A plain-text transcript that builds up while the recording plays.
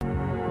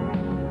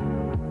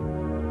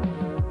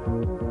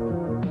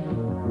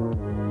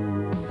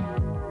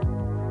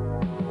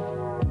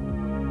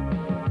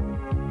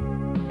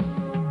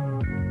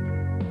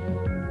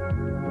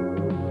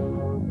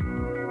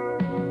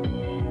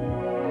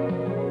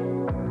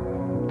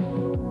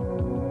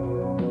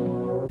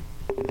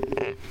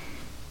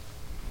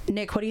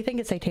Nick, what do you think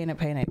of Satanic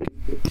Panic?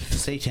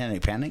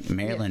 Satanic Panic,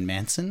 Marilyn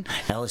Manson,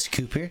 Alice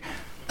Cooper.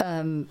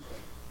 Anything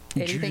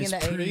Judas in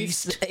the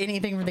Priest. 80s?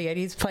 Anything from the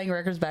 80s? Playing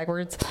records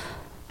backwards?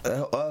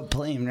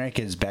 Playing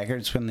records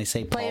backwards when they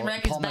say Playing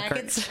records Paul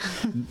backwards?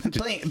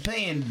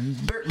 playing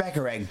Burt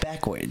Bacharach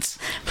backwards.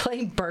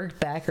 Playing Burt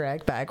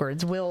Bacharach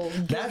backwards will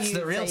give That's you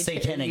the real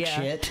satanic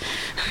shit.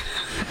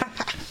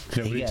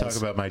 Nobody Hey, talk guys.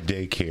 about my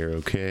daycare,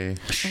 okay?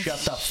 Shut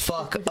the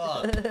fuck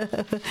up.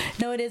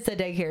 No, it is the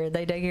daycare.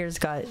 The daycare's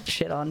got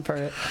shit on for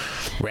it.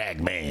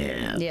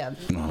 Ragman. Yeah.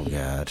 Oh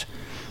god.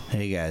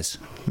 Hey guys,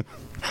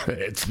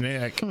 It's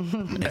Nick.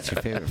 it's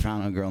your favorite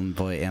final girl and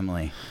boy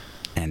Emily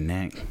and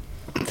Nick.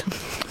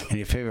 And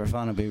your favorite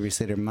final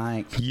babysitter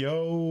Mike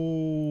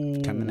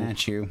Yo. coming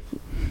at you.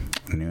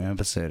 A new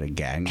episode of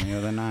Gag Me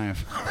with a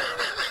Knife.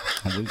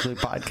 A weekly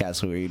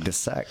podcast where we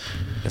dissect,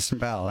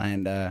 disembowel,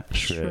 and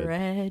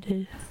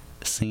Shred.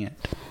 sing it.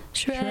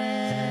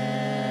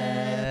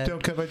 Shred.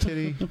 Don't cut my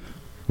titty.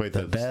 Wait,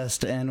 The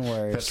best and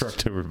worst. That's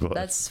October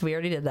Blood. We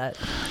already did that.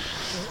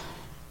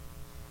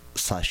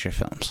 Slasher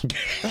films.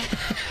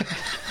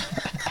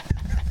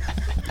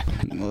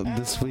 Well,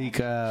 this week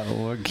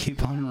we'll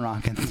keep on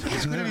rocking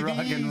the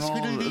rock and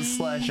roll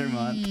slasher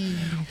month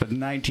with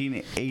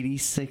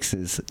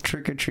 1986's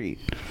Trick or Treat.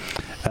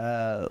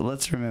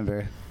 Let's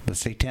remember the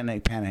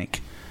Satanic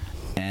Panic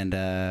and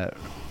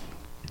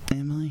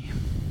Emily.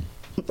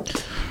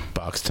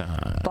 Box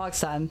time. Box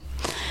time.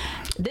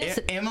 This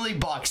Emily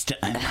Boxton.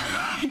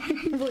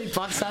 really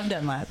box time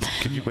Dunlap.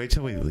 Can you wait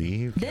till we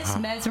leave? This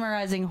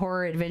mesmerizing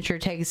horror adventure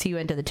takes you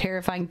into the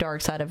terrifying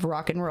dark side of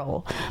rock and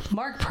roll.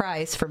 Mark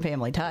Price from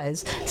Family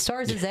Ties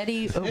stars as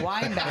Eddie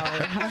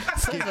Weinbauer,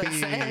 says what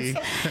it says,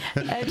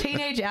 a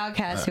teenage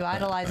outcast who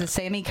idolizes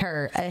Sammy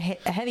Kerr, a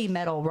heavy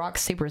metal rock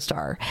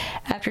superstar.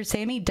 After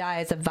Sammy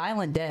dies a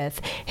violent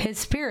death, his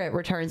spirit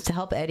returns to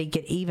help Eddie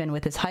get even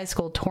with his high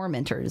school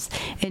tormentors.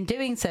 In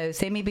doing so,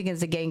 Sammy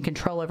begins to gain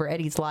control over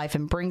Eddie's life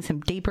and brings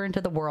him deeper into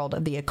the world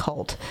of the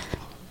occult.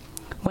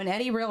 When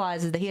Eddie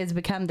realizes that he has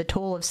become the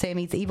tool of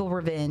Sammy's evil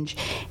revenge,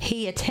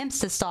 he attempts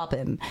to stop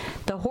him.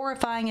 The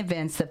horrifying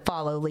events that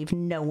follow leave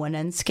no one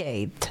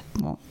unscathed.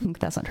 Well,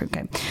 that's not true.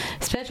 Okay.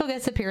 Special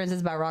guest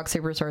appearances by rock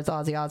superstars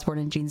Ozzy Osbourne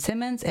and Gene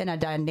Simmons and a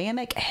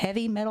dynamic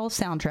heavy metal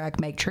soundtrack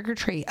make Trick or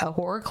Treat a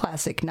horror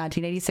classic.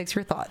 1986.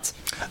 Your thoughts?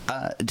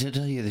 To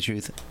tell you the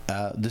truth,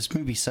 this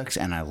movie sucks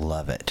and I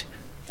love it.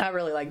 I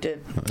really liked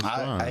it.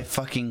 I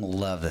fucking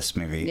love this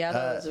movie. Yeah,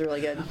 that was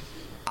really good.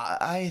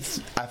 I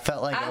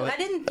felt like I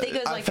didn't think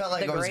it was like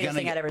the greatest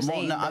thing I'd ever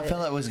seen. No, I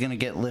felt like I was gonna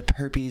get lip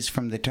herpes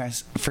from the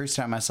first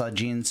time I saw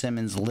Gene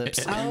Simmons' lips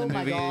in the Oh movie.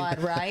 my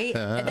god! Right?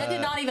 That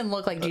did not even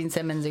look like Gene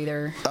Simmons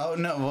either. Oh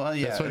no! Well,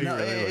 yeah, That's what he no,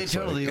 really it looks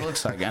totally like.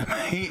 looks like him.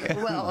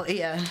 Well,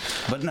 yeah.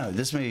 But no,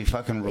 this movie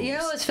fucking rules. You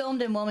know, it was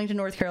filmed in Wilmington,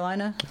 North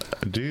Carolina.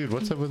 Dude,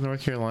 what's up with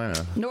North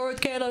Carolina? North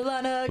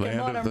Carolina, come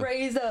Land on of and the-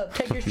 raise up,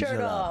 take your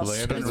shirt off.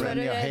 Land of Spin the- around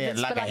your head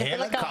like a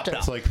helicopter.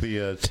 It's like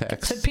the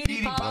text.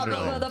 Petey Pop,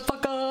 Wonderland.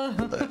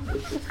 motherfucker.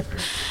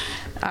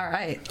 All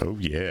right. Oh,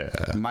 yeah.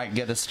 Might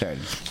get us started.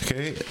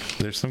 Okay,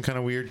 there's some kind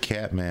of weird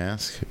cat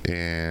mask,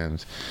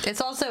 and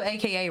It's also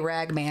AKA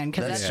Ragman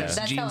because That's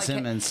that's Gene how it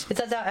Simmons. Is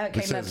that how it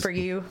This came up is- for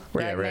you,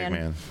 yeah,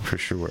 Ragman, for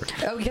sure.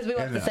 Oh, because we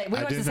watched And, the same. We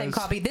I watched the did same notice-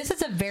 copy. This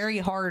is a very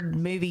hard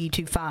movie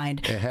to find.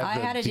 It had I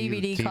the had a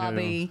DVD Dino-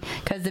 copy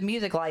because the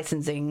music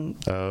licensing.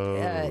 Oh,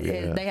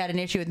 yeah. They had an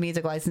issue with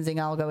music licensing.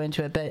 I'll go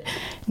into it, but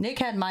Nick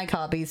had my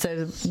copy,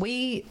 so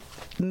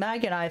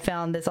Mike and I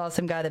found this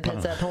awesome guy that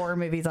puts up horror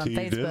movies on T.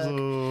 Facebook.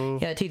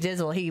 Dizzle. Yeah, T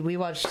Dizzle. We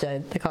watched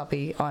the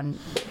copy on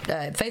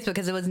Facebook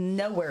because it was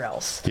nowhere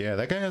else. Yeah,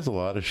 that guy has a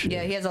lot of shit.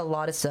 Yeah, he has a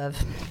lot of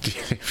stuff.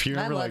 If you're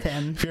I ever love like,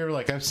 him. if you're ever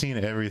like, I've seen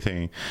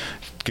everything,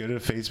 go to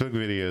Facebook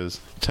videos,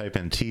 type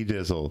in T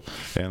Dizzle,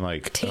 and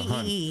like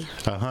T-E.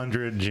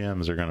 100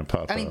 gems are gonna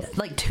pop I mean, up.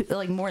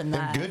 like more than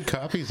They're that. good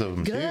copies of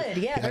them too. Good,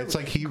 yeah. they're It's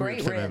like he great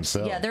ripped them rips.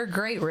 himself. Yeah, they're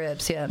great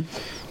rips. Yeah.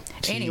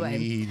 Anyway,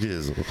 T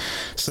Dizzle.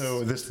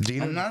 So this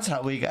Dino. And that's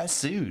how we got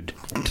sued.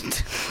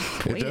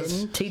 It we does-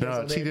 didn't. T No,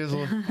 Dizzle T did.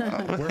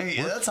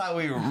 Dizzle. That's how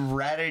we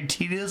ratted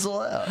T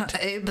Dizzle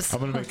out. Oops.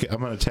 I'm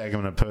gonna tag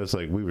him in a post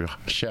like we were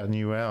shouting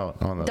you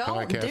out on the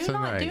podcast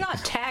tonight. Do not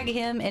tag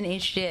him in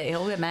his shit.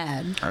 He'll get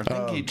mad. I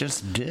think he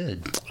just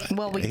did.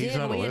 Well, we He's did.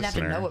 not a We didn't have to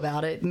listener. know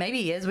about it.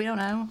 Maybe he is. We don't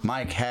know.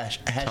 Mike, Thomas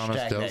hashtag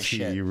that Delsky,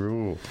 shit. you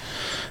rule.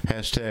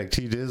 Hashtag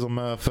T Dizzle,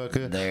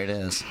 motherfucker. There it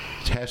is.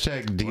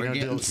 Hashtag Dino We're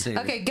getting Del. sued.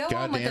 Okay, go God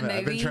on with the damn it!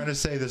 I've been movie. trying to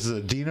say this is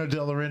a Dino De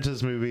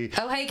Laurentiis movie.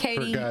 Oh, hey,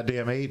 Katie. For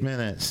goddamn 8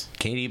 minutes.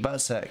 Katie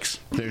butt sex.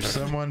 There's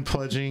someone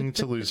pledging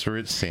to Lucifer.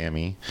 It's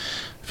Sammy.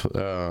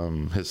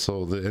 His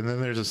soul. And then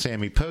there's a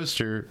Sammy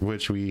poster,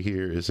 which we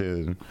hear is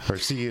in, or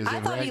see is I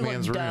in thought he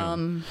Ragman's looked room.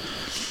 dumb.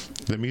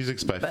 The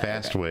music's by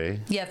Fastway.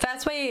 Yeah,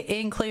 Fastway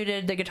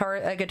included the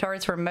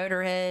guitarist from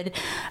Motorhead,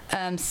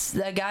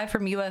 a guy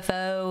from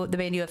UFO, the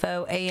band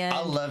UFO, and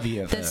I love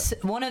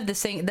UFO. One of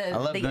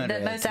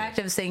the most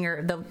active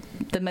singer,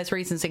 the most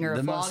recent singer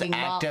of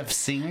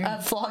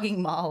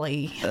Flogging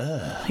Molly.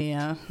 Ugh.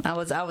 Yeah, I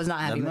was not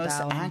happy with that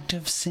one. The most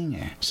active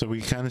singer. So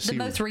we kind of see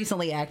The most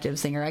recently active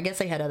singer. I guess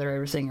they had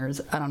other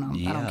singers. I don't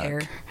know. I don't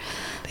care.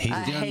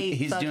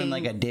 He's doing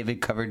like a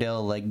David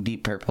Coverdale like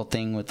Deep Purple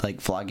thing with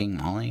like Flogging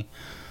Molly.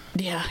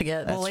 Yeah.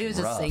 Well, he was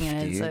just singing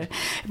it, so.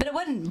 But it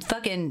wasn't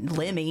fucking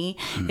Lemmy.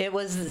 It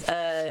was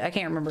I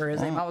can't remember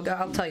his name. I'll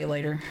tell you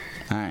later.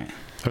 All right.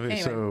 Okay,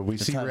 Anyway. so we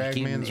see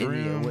Ragman's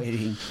room.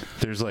 Waiting.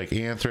 There's like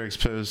Anthrax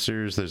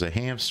posters. There's a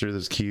hamster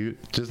that's cute.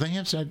 Does the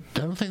hamster? I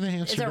don't think the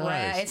hamster It's a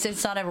rat. dies.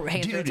 It's not a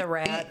hamster. Dude, it's a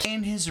rat.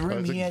 in his room,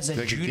 it's he has a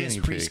like a Judas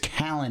guinea Priest pig.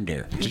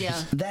 calendar.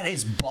 Yeah. That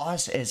is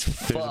boss as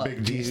fuck. There's a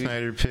big D. dude.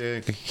 Snyder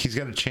pick. He's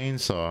got a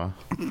chainsaw.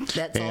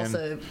 That's and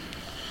also.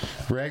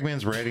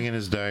 Ragman's writing in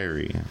his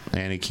diary,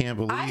 and he can't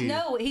believe. I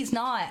know he's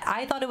not.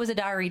 I thought it was a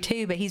diary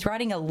too, but he's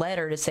writing a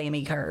letter to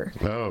Sammy Kerr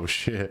Oh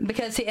shit!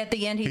 because at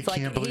the end he's like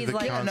can't believe he's the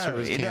like. concert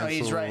was No,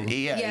 he's canceled. right.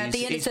 Yeah, At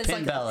the end it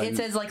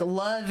says like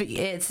love.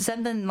 It's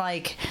something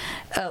like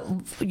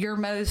your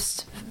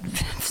most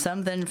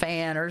something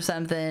fan or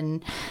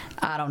something.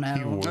 I don't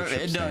know.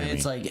 worships No, Sammy.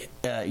 it's like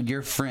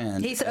your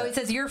friend. It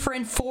says your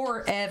friend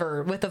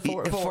forever with the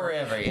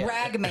Forever, yeah.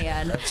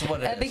 Ragman. That's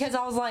what it is. Because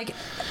I was like,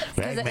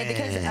 because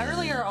Ragman.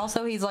 earlier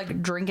also he's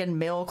like drinking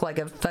milk like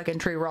a fucking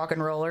true rock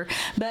and roller.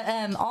 But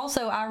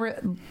also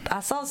I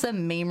saw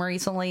some meme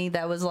recently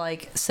that was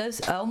like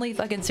only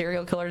fucking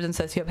serial killers and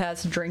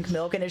sociopaths drink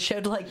milk, and it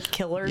showed like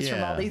killers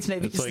from all these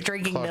movies it's like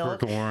drinking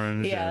Clockwork milk.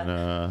 Orange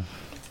Yeah.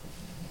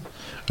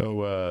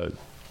 and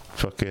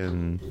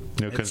fucking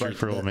No It's Country like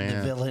for Old the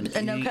Man. villain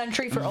No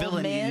Country for Old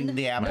villain Men. eating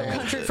the apple. No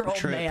Country for Old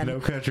Trip. Man. No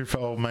Country for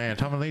Old Man.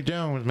 Tommy Lee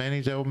Jones, man,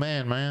 he's an old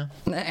man, man.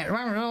 Do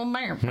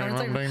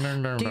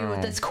you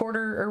with this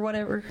quarter or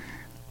whatever?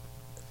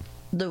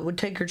 That would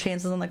take your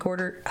chances on the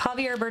quarter.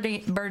 Javier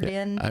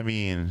Bardem. I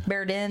mean,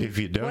 Bardem. if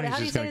you don't, How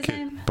do he's you just say gonna his kick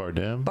name?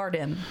 Bardem.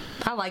 Bardem.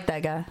 I like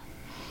that guy.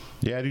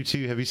 Yeah, I do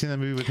too. Have you seen that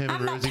movie with him I'm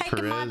and not Rosie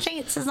taking my Perez?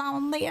 chances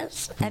on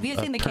this. Have you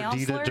seen The Perdita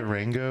Counselor?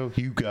 Durango?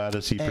 You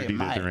gotta see Hey, Perdita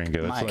Mike, Durango.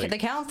 It's Mike. like The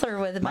Counselor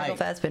with Michael Mike.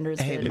 Fassbender is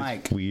Hey, good.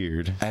 Mike.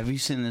 weird. Have you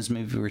seen this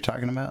movie we're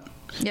talking about?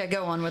 Yeah,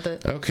 go on with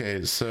it.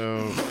 Okay, so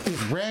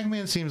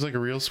Ragman seems like a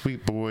real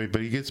sweet boy,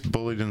 but he gets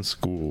bullied in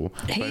school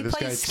by He this guy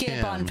plays Skip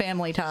Tim. on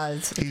Family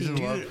Ties. He's in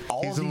love. Dude,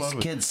 all He's in these love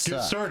with- kids Get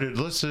suck. started.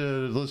 Let's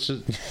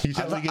just. You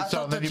tell me I get thought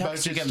started, the then you both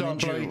Toxic just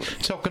start Avenger- like,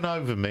 talking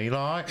over me.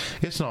 Like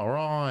it's not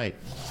right.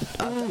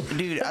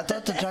 Dude, I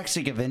thought the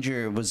Toxic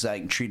Avenger was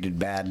like treated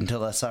bad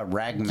until I saw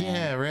Ragman.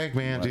 Yeah,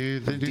 Ragman,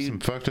 dude. They do some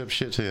fucked up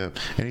shit to him,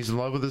 and he's in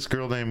love with this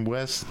girl named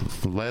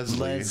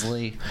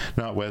Leslie.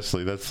 Not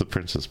Wesley. That's the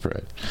Princess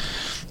Bride.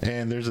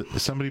 And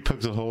somebody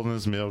pokes a hole in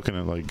his milk, and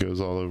it like goes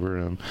all over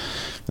him.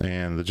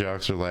 And the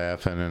jocks are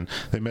laughing, and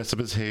they mess up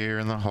his hair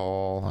in the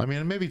hall. I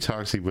mean, maybe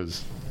Toxic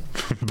was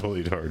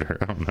bullied harder.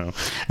 I don't know.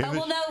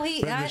 Well, no,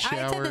 I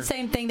said the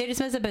same thing. They just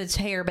messed up his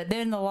hair, but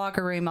then in the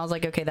locker room, I was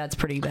like, okay, that's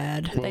pretty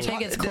bad. They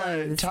take his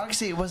clothes.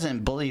 Toxic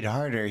wasn't bullied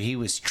harder. He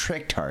was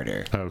tricked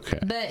harder. Okay.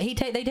 But they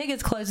take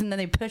his clothes and then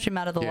they push him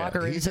out of the locker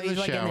room. He's So in the he's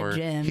like shower. in the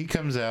gym. He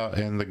comes out,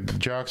 and the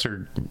jocks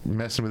are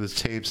messing with his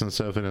tapes and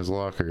stuff in his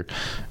locker.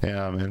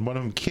 And one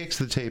of them kicks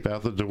the tape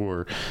out the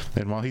door.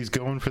 And while he's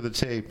going for the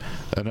tape,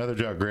 another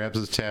jock grabs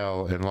his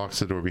towel and locks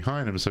the door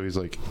behind him. So he's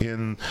like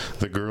in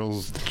the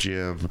girls'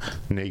 gym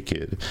naked.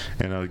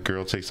 And a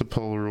girl takes a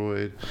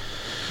Polaroid.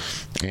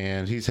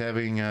 And he's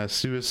having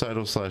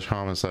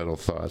suicidal/homicidal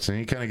thoughts. And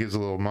he kind of gives a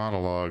little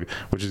monologue,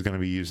 which is going to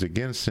be used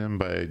against him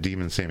by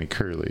Demon Sammy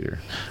Kerr later.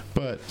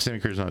 But Sammy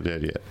Kerr's not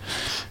dead yet.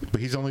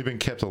 But he's only been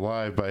kept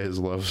alive by his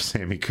love of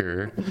Sammy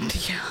Kerr.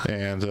 Yeah.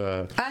 And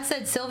I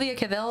said Sylvia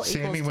Cavell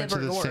Sammy equals went to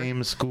Tipper the Gore.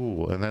 same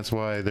school. And that's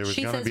why there was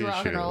She going to says be a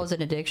rock and roll show. is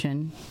an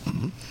addiction.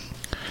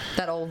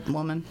 That old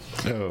woman.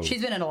 Oh.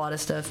 She's been in a lot of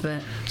stuff,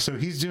 but So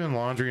he's doing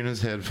laundry in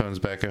his headphones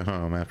back at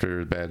home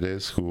after a bad day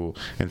at school.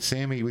 And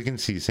Sammy, we can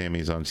see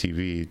Sammy's on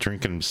TV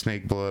drinking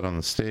snake blood on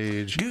the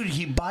stage. Dude,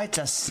 he bites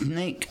a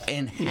snake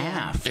in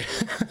half.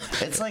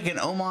 It's like an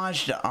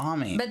homage to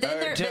Ami. But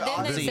then Or to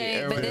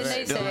Ozzy, or whatever.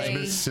 say-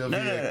 Miss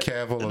Sylvia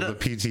Cavill of the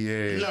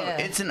PTA. No, Yeah.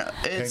 it's an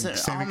And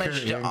Sammy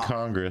homage Kerr to in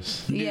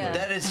Congress. Dude, Yeah.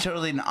 that is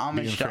totally an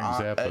homage to,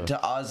 Frank Zappa. to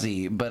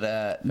Ozzy,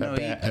 but no,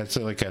 That's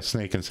like a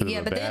snake instead yeah,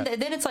 of a but bat.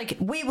 then it's like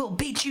we will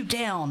beat you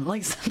down,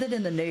 like something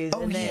in the news.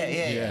 Oh, and then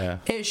yeah.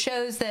 It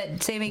shows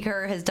that Sammy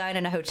Kerr has died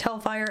in a hotel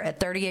fire at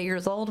 38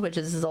 years old, which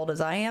is as old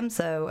as I am.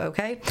 So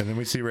okay. And then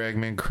we see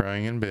Ragman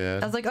crying in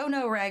bed. I was like, oh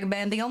no,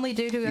 Ragman, the only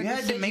dude who You had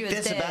understood to make you is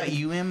this dead. about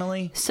you,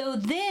 Emily. So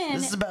then,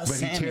 This is about But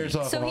Sammy. he tears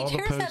off so all he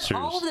the tears posters. up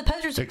all of the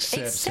posters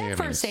Except for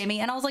Sammy's. Sammy,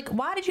 and I was like,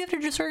 why did you have to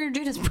destroy your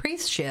Judas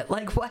Priest shit?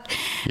 Like what?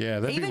 Yeah,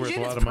 that'd be Even worth a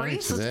Judas lot of money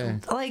Priest was today.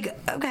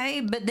 like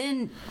okay, but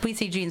then we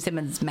see Gene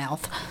Simmons'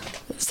 mouth.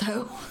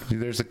 So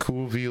There's a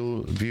cool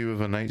view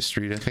of a night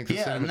street. I think the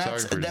Yeah, and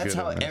cinematographer that's is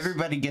good how on this.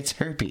 everybody gets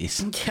herpes.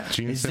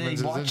 Gene Is they Simmons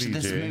is a watch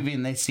this DJ. movie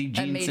and they see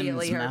Gene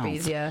immediately Simmons'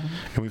 herpes. mouth. Yeah,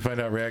 And we find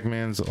out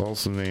Ragman's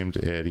also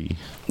named Eddie.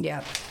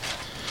 yeah.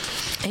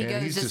 He And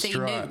goes he's to see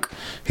distraught. Nuke.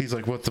 He's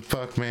like, "What the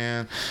fuck,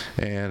 man?"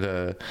 And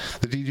the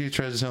DJ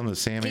tries to tell him that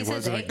Sammy He says,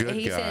 wasn't a good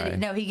he guy. said,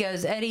 no, he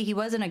goes, Eddie, he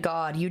wasn't a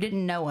god. You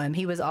didn't know him.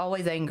 He was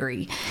always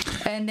angry.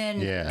 And then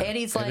Yeah.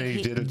 Eddie's And like, then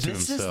he did it to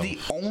This himself. is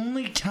the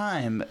only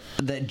time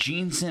that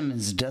Gene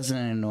Simmons doesn't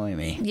annoy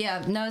me.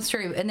 yeah, no, it's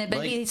true. And then, but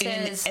Like he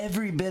says, in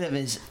every bit of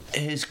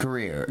his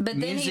career, but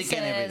then music he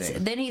and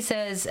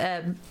says,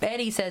 everything.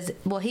 Eddie says,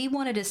 well, he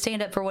wanted to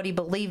stand up for what he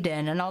believed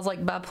in. And I was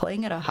like, by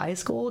playing at a high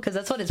school? Because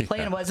that's what his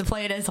plan was,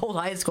 playing at his old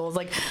high school. It's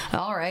like,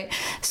 all right.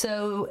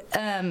 So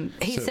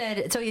he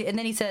said, and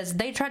then he says,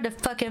 they tried to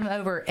fuck him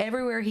over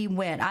everywhere he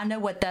went. I know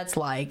what that's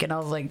like. And I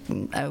was like,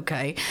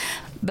 okay.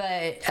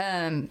 But,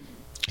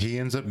 He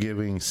ends up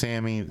giving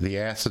Sammy the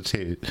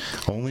acetate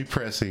only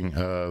pressing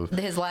of.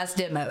 his last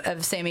demo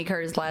of Sammy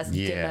Kerr's last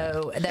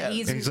demo that Yeah.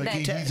 he's, And he's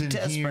like, that, he's in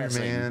test here,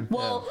 pressing. man.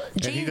 well,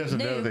 And he Gene doesn't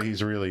know Nuke- that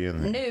he's really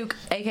in there. Nuke,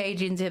 aka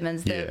Gene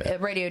Simmons, the Yeah.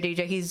 radio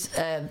DJ, he's,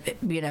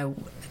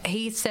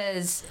 he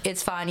says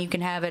it's fine, you can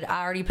have it.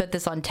 I already put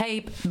this on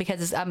tape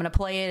because I'm going to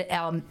play it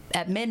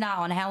at midnight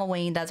on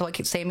Halloween. That's what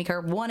Sammy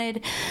Kerr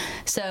wanted.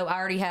 So I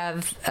already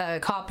have a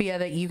copy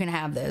of it. You can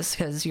have this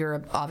because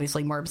you're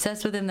obviously more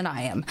obsessed with him than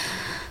I am.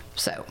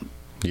 So.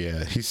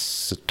 Yeah, he's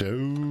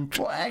stoked.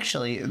 Well,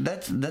 actually,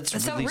 that's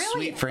So really, really,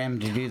 sweet for him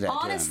to do that.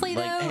 Honestly,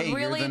 to him. Like, though, hey, you're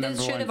really, the this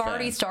number should one have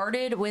already fan.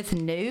 started with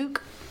Nuke.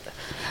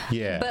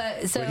 Yeah,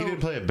 But, so- he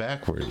didn't play it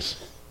backwards.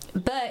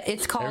 But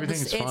it's called.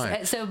 Everything's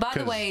fine, So, by the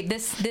 'cause- way,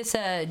 this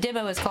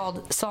demo is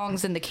called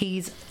 "Songs in the Key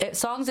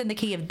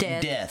of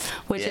Death,"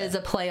 which yeah. is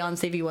a play on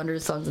Stevie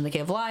Wonder's "Songs in the Key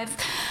of Life."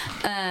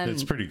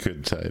 It's a pretty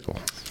good title.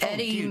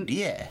 Eddie Dude,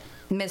 yeah.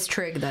 Miss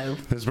Trigg, though.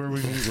 This is where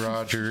we meet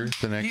Roger.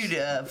 The next.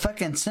 Dude,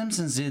 fucking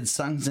Simpsons did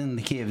Songs in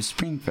the Key of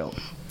Springfield.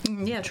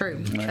 Yeah, true.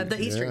 Of the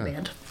E Street Yeah.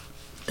 Band.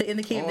 In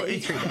the key of the E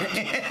Street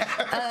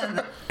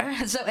Band.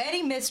 So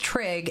Eddie missed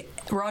Trigg.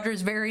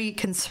 Roger's very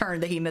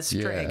concerned that he missed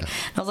Yeah. Trigg. And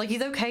I was like,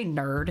 he's okay,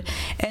 nerd.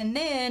 And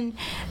then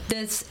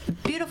this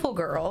beautiful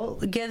girl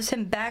gives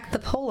him back the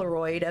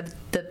Polaroid of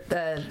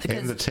the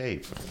and the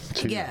tape.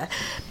 Too. yeah,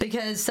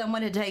 because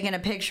someone had taken a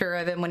picture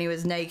of him when he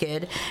was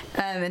naked.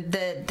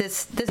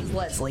 This is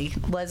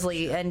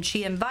Leslie, and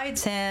she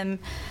invites him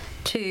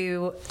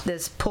to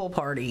this pool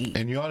party.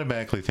 And you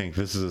automatically think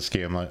this is a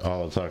scam like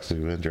all of Toxic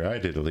Avenger. I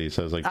did at least.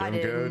 I was like, don't go,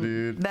 didn't,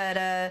 dude. But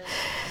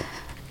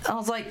I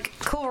was like,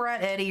 cool,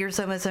 right, Eddie, you're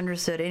so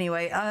misunderstood.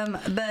 Anyway,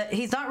 but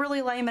he's not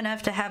really lame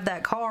enough to have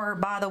that car,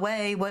 by the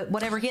way.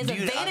 Whatever, he has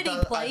Dude, a vanity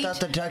I plate. thought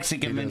the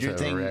Toxic He does Avenger have a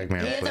thing. Ragman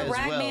He has a plate. as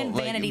Ragman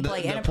well. vanity Like,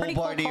 plate the and a pool pretty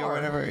cool party car. or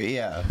whatever.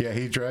 Yeah, Yeah,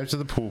 he drives to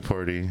the pool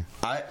party.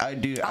 I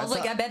do. I was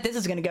like, I bet this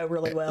is going to go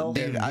really well.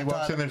 Dude, And I he walks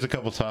thought- in, there's a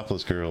couple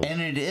topless girls.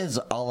 and it is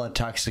all a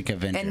Toxic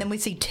Avenger. And then we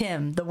see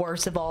Tim, the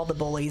worst of all the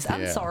bullies.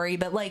 I'm Yeah. sorry,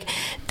 but like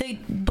the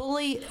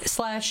bully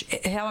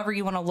 / however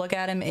you want to look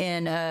at him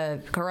in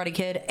Karate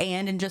Kid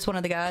and in Just One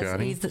of the Guys.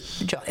 Johnny? He's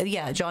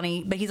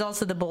Johnny, but he's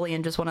also the bully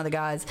in Just One of the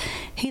Guys.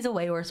 He's a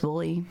way worse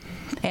bully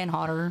and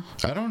hotter.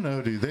 I don't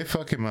know, dude. They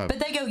fuck him up. But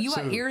they go, you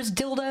So- got ears,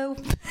 dildo?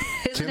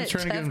 Isn't Tim's it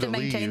trying to get tough him to to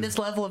maintain leave. this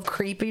level of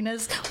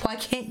creepiness? Why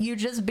can't you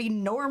just be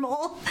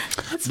normal?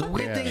 That's the what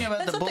weird thing about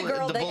that's the what bully,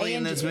 girl the that bully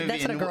in this Angie- movie,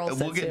 that's what a and girl we'll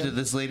says get too. to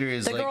this later,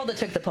 is The like girl that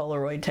took the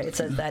Polaroid tape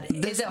says that.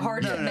 Is it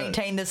hard to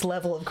maintain this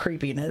level of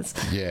creepiness?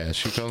 Yeah,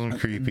 she calls him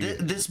creepy.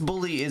 This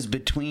bully is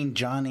between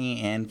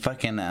Johnny and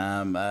fucking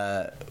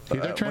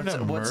they're trying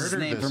to what's his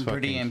murder name this from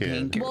Pretty fucking in kid.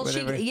 Pink or Well,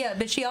 whatever.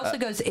 but she also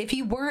goes, if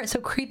you weren't so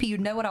creepy,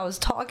 you'd know what I was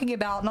talking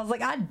about. And I was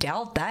like, I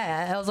doubt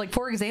that. I was like,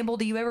 for example,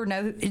 do you ever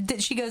know?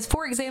 She goes,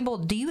 for example,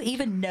 do you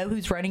even know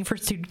who's running for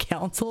student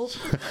council?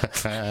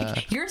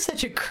 You're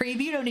such a creep.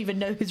 You don't even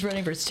know who's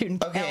running for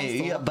student Okay,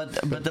 council. yeah,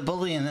 but the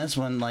bully in this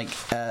one, like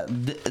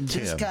this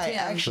Tim. guy Tim.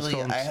 actually,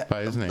 Let's call him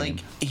by his name. like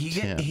he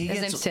Tim. he His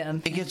gets name's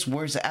Tim. it gets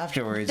worse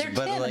afterwards. They're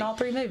but Tim like, in all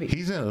three movies.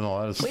 He's in a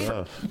lot of We've-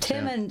 stuff.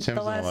 Tim in Tim's the in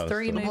a last lot of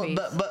three stuff. movies.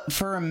 but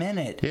for a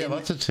minute, Yeah,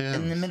 lots of Tims.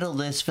 in the middle of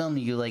this film,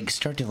 you like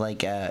start to like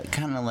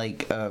kind of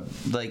like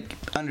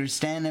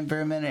understand him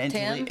for a minute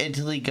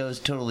until he goes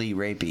totally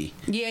rapey.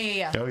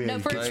 Yeah. Oh, yeah, No,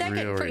 he for a gets second,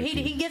 real rapey.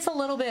 he gets a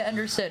little bit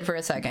understood for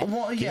a second.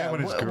 Well, yeah,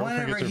 when his girlfriend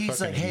whenever gets her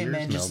he's like, fucking "Hey ears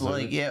man, just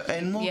melted. like yeah,"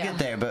 and we'll Yeah. get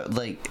there, but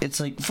like it's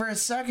like for a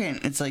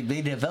second, it's like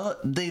they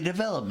develop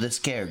this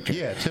character.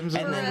 Yeah, Tim's a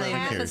For and real then main they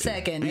half a character.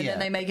 second, and Yeah. then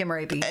they make him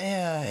rapey.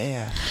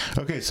 yeah.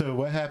 Okay, so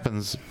what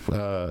happens?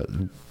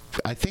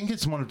 I think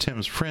it's one of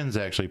Tim's friends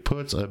actually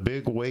puts a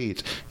big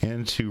weight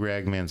into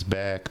Ragman's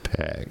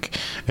backpack,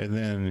 and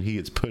then he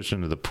gets pushed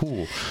into the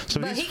pool. So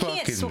But he's he can't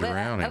fucking swim.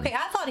 drowning. Okay,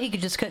 I thought he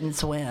couldn't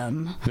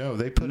swim. No,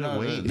 they put No, a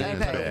weight they in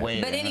his put a back.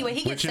 weight. But anyway,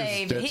 he Which gets is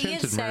saved. He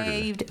gets attempted murder.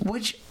 saved.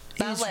 Which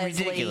By is Leslie,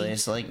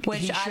 ridiculous. Like which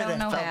he I should don't have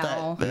know felt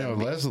how. that. No,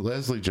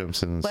 Leslie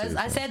jumps in and saves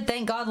I him. said,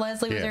 thank God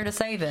Leslie was Yeah. there to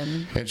save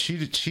him. And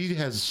she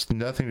has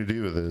nothing to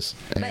do with this,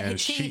 But and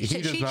she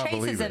he does not chases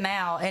believe him it,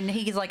 out, and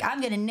he's like, I'm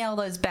going to nail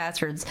those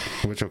bastards.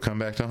 which will come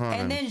back to haunt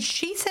him. And then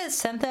she says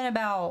something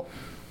about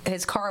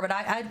his car, but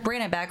I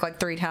ran it back like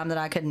 3 times and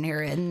I couldn't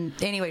hear it. And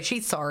anyway,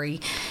 she's sorry.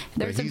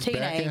 There's some he's back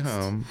at teenagers.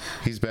 home.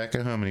 He's back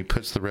at home and he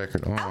puts the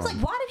record on. I was like,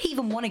 why did he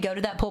even want to go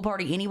to that pool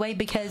party anyway?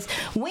 Because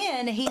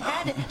when he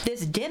had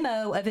this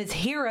demo of his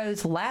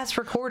Heroes last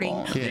recording,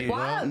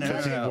 why?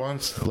 Because he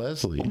wants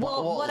Leslie.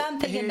 Well, what I'm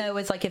thinking though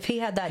is like if he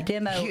had that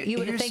demo, you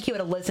would think he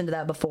would have listened to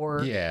that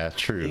before. Yeah,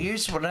 true.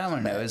 Here's what I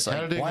want to know is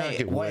like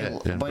why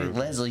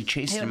Leslie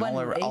chased him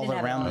all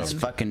around this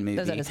fucking movie. It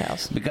was at his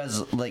house.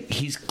 Because like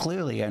he's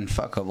clearly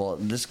unfuckable.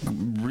 This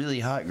really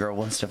hot girl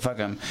wants to fuck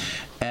him,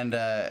 and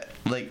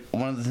like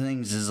one of the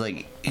things is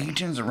like he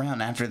turns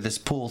around after this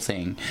pool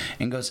thing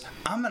and goes,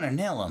 "I'm gonna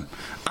nail him.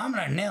 I'm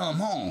gonna nail him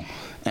home."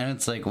 And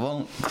it's like,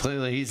 well,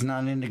 clearly he's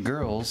not into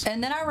girls.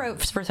 And then I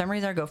wrote, for some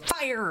reason, I go,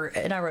 fire!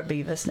 And I wrote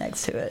Beavis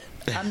next to it.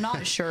 I'm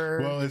not sure.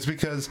 Well, it's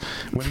because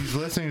when he's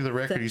listening to the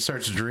record, he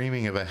starts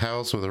dreaming of a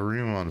house with a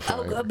room on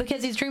fire. Oh,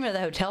 because he's dreaming of the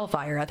hotel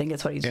fire. I think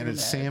that's what he's dreaming And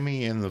it's of.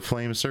 Sammy in the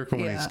flame circle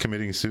when he's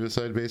committing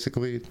suicide,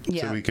 basically,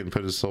 so he can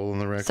put his soul in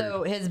the record.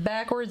 So his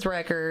backwards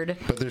record.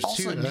 But there's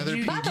Also, two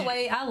other By the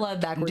way, I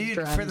love backwards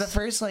drums. For the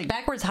first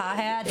backwards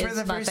hi-hat for is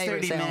the my first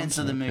favorite 30 sound. minutes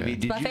of the movie,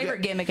 It's my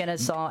favorite gimmick in a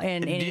song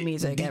in any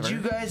music ever. Did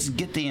you guys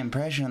get the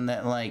impression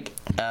that like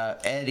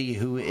Eddie,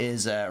 who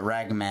is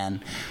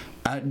Ragman,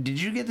 did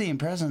you get the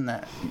impression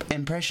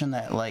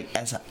that like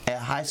as a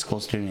high school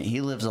student he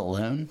lives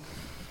alone?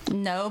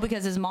 No,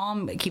 because his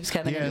mom keeps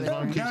coming in.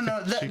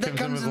 That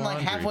comes in like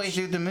halfway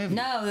through the movie.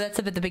 No, that's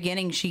up at the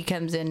beginning. She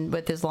comes in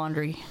with his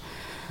laundry.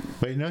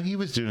 Wait, no, he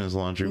was doing his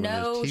laundry when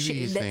No, his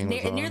TV thing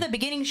was on. near the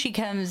beginning, she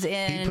comes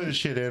in. He put his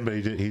shit in, but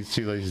he's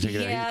too lazy to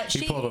take it out.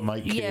 He pulled a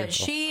mic cable. Yeah,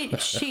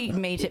 she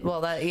made it.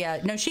 Well,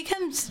 no, she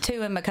comes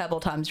to him a couple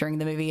times during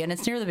the movie, and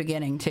it's near the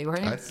beginning too.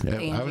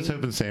 I was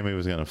hoping Sammy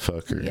was gonna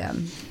fuck her. Yeah.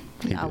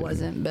 I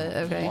wasn't, but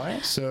okay.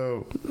 What?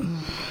 So,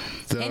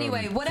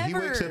 anyway, whatever. He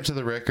wakes up to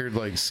the record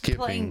like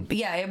skipping.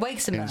 It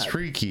wakes him and up. It's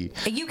freaky.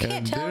 You can't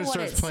and tell then it what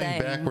starts it's playing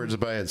saying. backwards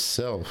by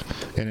itself,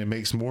 and it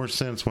makes more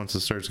sense once it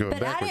starts going But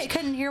backwards. I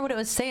couldn't hear what it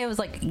was saying. It was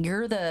like,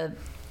 "You're the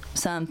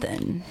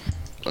something."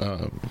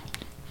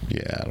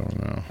 Yeah, I don't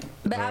know.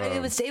 But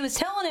it was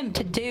telling him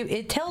to do.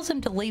 It tells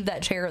him to leave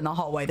that chair in the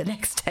hallway the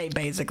next day,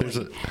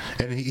 basically.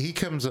 And he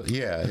comes.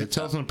 Yeah, it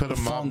tells him to put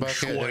a mop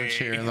bucket and a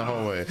chair in the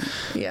hallway.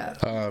 Yeah.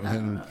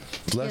 And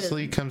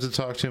Leslie comes to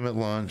talk to him at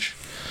lunch.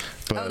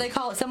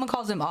 But someone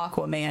calls him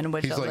Aquaman,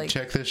 which he's like,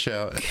 check this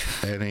out,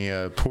 and he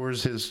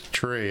pours his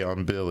tray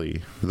on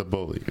Billy, the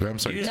bully. I'm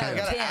sorry, Tim. I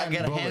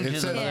gotta hand it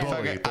to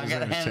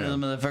the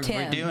motherfucker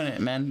for doing it,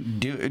 man.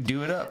 Do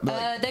it up.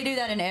 They do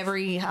that in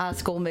every high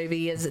school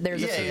movie.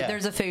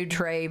 There's a food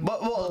tray.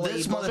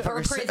 This motherfucker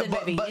or prison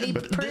movie. Any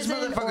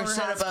prison or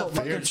set up a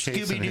fucking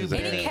Scooby-Doo.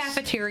 Any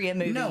cafeteria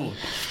movie.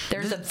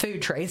 There's a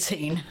food tray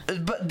scene.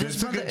 But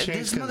this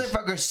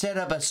motherfucker set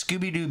up a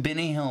Scooby-Doo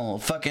Benny Hill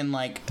fucking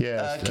like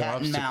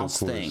cat and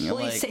mouse thing. Well,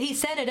 he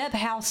set it up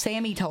how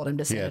Sammy told him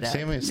to set it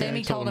up.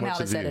 Sammy told him how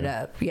to set it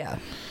up. Yeah.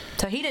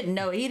 So he didn't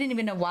know. He didn't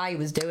even know why he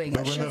was doing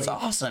it. That's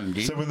awesome,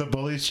 dude. So when the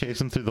bullies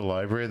chase him through the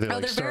library, they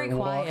like start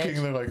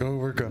walking. They're like, "Oh,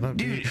 we're gonna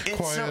be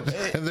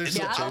quiet." And there's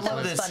I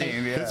love this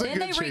scene. Then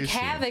they wreak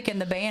havoc in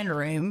the band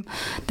room.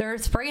 They're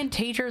spraying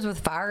teachers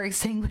with fire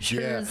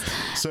extinguishers.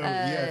 Yeah. So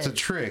it's a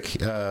trick.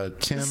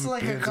 Tim. It's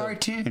like a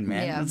cartoon,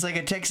 man. Yeah. It's like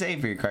a Tex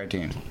Avery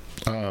cartoon.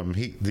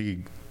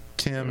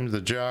 Tim,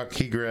 the jock,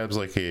 he grabs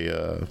like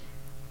a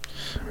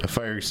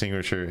fire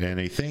extinguisher, and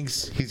he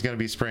thinks he's going to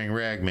be spraying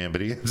Ragman, but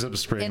he ends up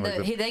spraying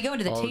they go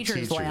into the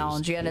teacher's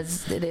lounge,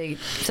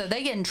 so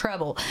they get in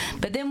trouble.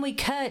 But then we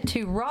cut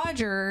to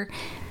Roger.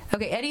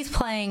 Okay, Eddie's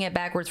playing it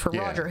backwards for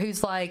Roger,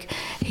 who's like,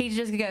 he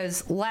just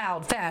goes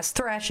loud, fast,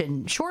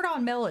 thrashing, short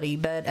on melody,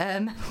 but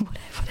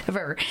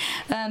whatever.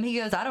 He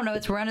goes, I don't know,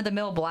 it's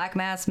run-of-the-mill black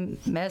mass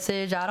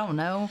message, I don't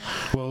know.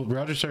 Well,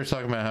 Roger starts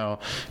talking about how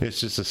it's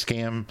just a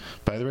scam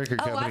by the record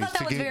companies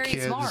to get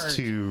kids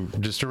to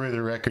destroy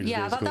their records,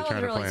 basically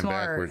trying to play them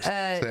backwards. So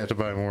they have to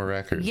buy more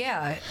records.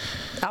 Yeah.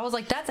 I was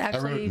like, that's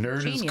actually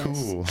nerd genius. Is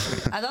cool.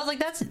 I was like,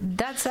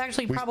 that's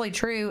actually probably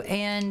true.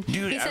 And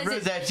dude, I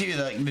wrote that too,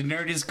 like, the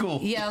nerd is cool.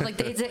 Yeah, like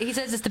he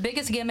says it's the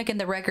biggest gimmick in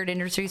the record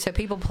industry, so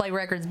people play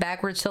records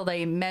backwards till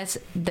they mess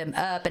them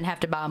up and have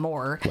to buy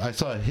more. I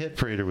saw a Hit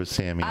Parader with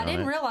Sammy. I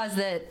didn't realize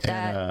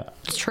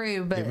that's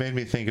true, but it made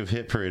me think of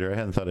Hit Parader. I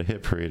hadn't thought of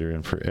Hit Parader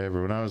in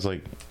forever. When I was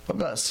like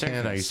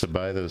 10, I used to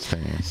buy those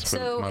things.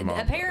 So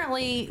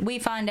apparently, we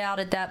find out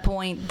at that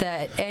point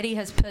that Eddie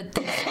has put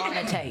this on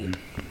a tape.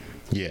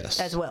 Yes.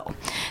 As well.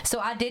 So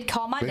I did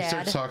call my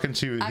dad.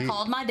 I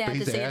called my dad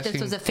to see if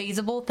this was a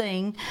feasible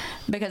thing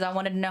because I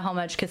wanted to know how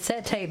much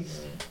cassette tape.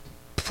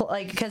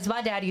 Because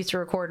my dad used to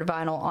record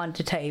vinyl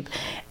onto tape,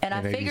 and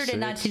I figured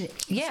in it's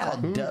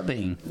called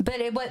dubbing. But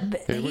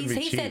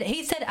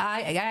he said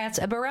I asked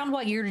around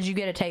what year did you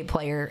get a tape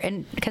player,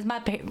 and because my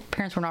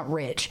parents were not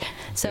rich,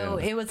 so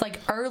it was like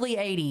early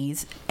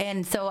 '80s,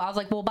 and so I was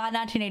like, well, by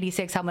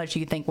 1986, how much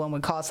do you think one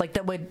would cost? Like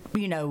that would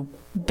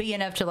be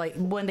enough to like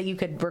one that you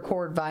could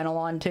record vinyl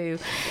onto,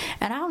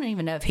 and I don't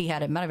even know if he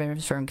had it. Might have been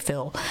from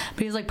Phil, but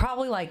he was like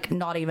probably like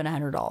not even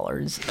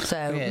 $100.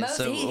 So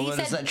what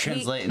does that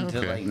translate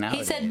into like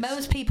nowadays? said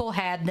most people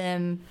had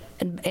them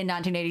in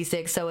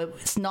 1986, so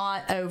it's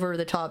not over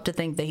the top to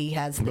think that he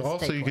has this But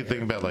also, tape you could player.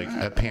 think about like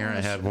a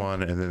parent had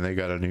one, and then they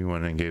got a new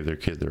one and gave their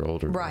kid their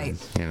older Right.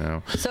 one. You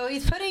know, So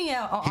he's putting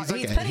out.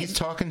 he's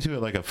talking to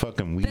it like a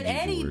fucking Ouija but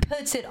Eddie board.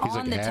 puts it He's,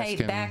 on like, the tape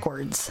asking-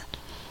 backwards.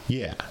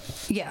 Yeah,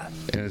 Yeah.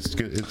 and it's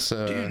good. It's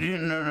Dude,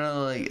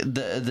 no, like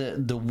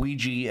the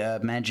Ouija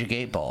Magic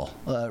 8 Ball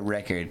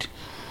record.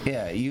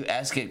 Yeah, you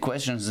ask it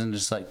questions and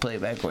just like play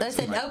it backwards.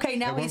 Listen, okay,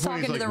 now At one he's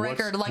point talking he's to the like,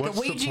 record like a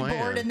what's the Ouija plan?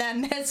 board, and that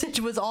message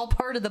was all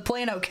part of the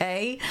plan,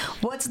 okay?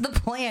 What's the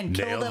plan?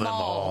 Kill Nail them them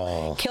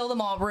all. Kill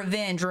them all.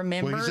 Revenge,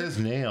 remember? well, he says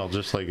nail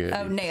just like Eddie.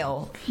 Oh,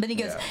 nail. Then he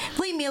goes,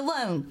 leave me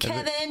alone,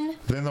 Kevin.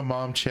 Then the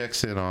mom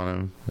checks in on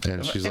him,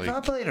 and she's if I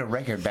like, played a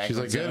record backwards,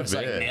 like, go to it's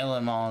like bed. nail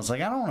them all. It's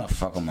like I don't want to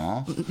fuck them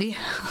all. Yeah.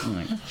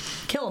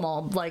 Kill them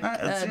all, like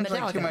It seems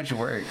Metallica. like too much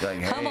work.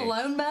 Like, Home hey,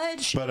 Alone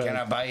much? but can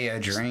I buy you a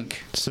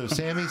drink? so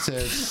Sammy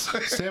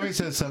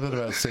says something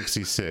about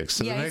 66.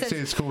 So Yeah, the he next says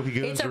day at school, he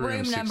goes it's to a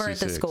room number at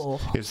the 66.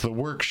 school. It's the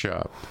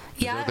workshop.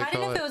 Is Yeah, that what I they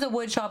didn't know call if it was a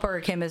wood shop or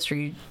a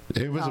chemistry.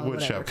 It was a wood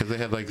whatever. shop because they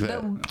had like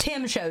that. But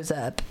Tim shows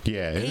up.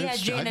 Yeah, and He had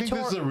I think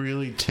this is a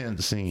really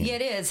tense scene. Yeah,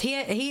 it is.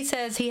 He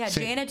says he had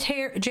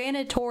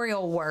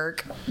janitorial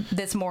work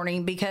this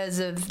morning because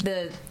of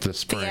the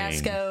spraying.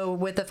 fiasco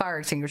with the fire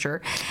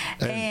extinguisher.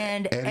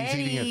 And Eddie's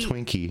Eddie, eating a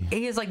Twinkie.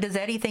 he was like, "Does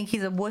Eddie think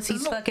he's a wussy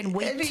fucking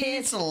weak Eddie tit?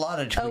 eats a lot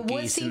of A Twinkies in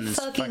wussy this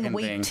fucking fucking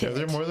weak thing. tit." Are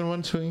there more than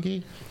one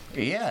Twinkie?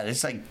 Yeah,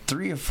 there's like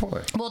 3 or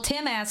 4. Well,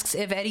 Tim asks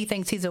if Eddie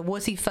thinks he's a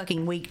wussy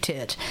fucking weak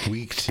tit.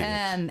 Weak tit.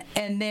 And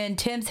then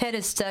Tim's head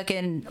is stuck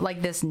in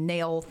like this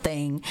nail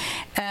thing,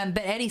 but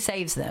Eddie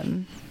saves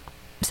him.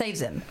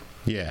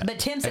 Yeah. But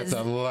Tim says-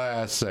 at the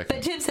last second.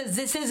 But Tim says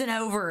this isn't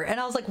over,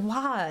 and I was like,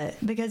 "Why?"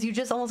 Because you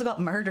just almost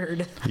got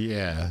murdered.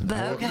 Yeah.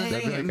 But okay.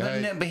 That'd be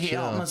like, But he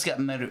chill. almost got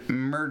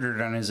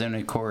murdered on his own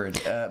accord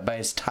by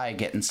his tie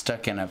getting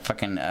stuck in a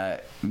fucking, Well,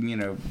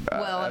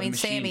 I mean,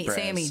 machine press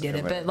Sammy did or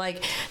it, whatever. but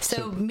like,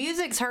 so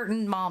music's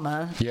hurting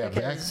Mama. Yeah,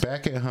 because-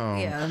 back at home,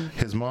 Yeah.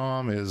 his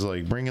mom is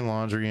like bringing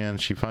laundry in.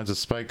 She finds a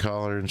spike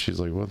collar and she's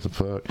like, "What the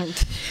fuck?"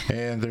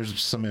 And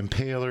there's some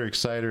Impaler,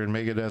 Exciter, and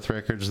Megadeth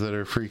records that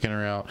are freaking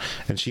her out.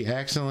 And she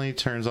accidentally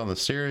turns on the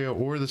stereo,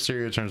 or the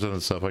stereo turns on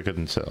itself. I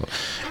couldn't tell.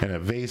 And a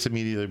vase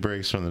immediately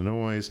breaks from the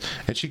noise,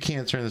 and she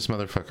can't turn this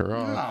motherfucker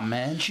off. Oh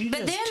man, she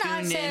But just then I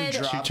tuned said- in, She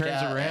She dropped turns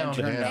out, around, and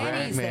turned on.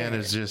 Eddie's Ragman there.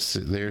 is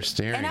just there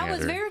staring And I at was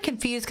her. very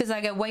confused because I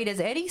go, "Wait, is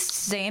Eddie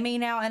Sammy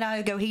now?" And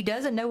I go, "He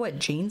doesn't know what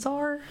jeans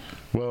are."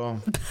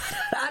 Well,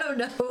 I don't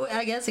know.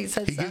 I guess he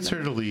said he gets her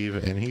something. to leave,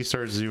 and he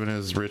starts doing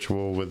his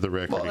ritual with the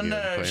record Well, again,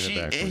 no, playing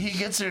it backwards. he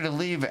gets her to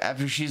leave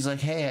after she's like,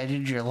 "Hey, I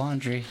did your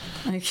laundry,"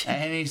 and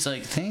he's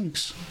like,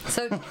 "Thanks."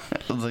 So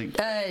Like,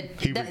 then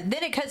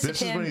it cuts to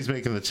This is Tim. when he's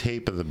making the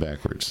tape of the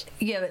backwards.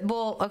 Yeah,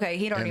 well, okay,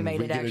 he'd already And made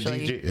we it get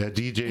actually. a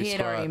DJ He'd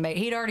spot.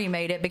 already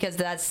made it because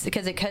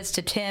it cuts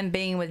to Tim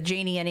being with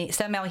Jeannie, and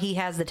somehow he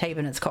has the tape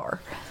in his car.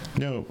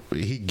 No,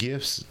 he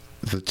gifts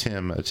the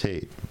Tim a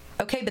tape.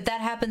 Okay, but that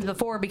happens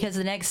before because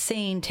the next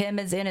scene, Tim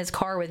is in his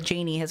car with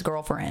Jeannie, his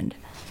girlfriend.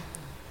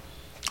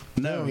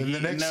 No, in the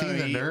next scene,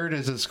 the nerd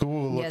is at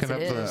school Yes, looking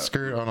up it the is.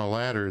 skirt on a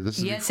ladder. This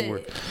is Yes, before.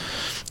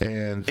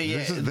 And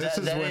this is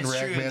when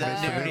Ragman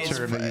makes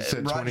the midterm that you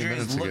said 20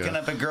 minutes looking ago.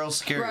 up a girl's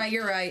skirt. Right,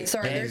 you're right.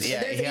 Sorry, And there's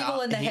yeah,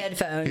 evil in the he-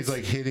 headphones. He's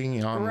like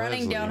hitting on running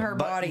Leslie. down her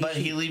body. But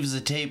he leaves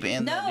the tape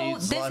in the No,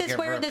 dude's this locker is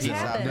where for a this piece.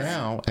 happens.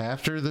 Now,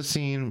 after the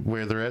scene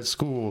where they're at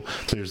school,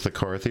 there's the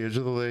car at the edge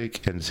of the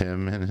lake, and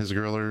Tim and his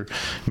girl are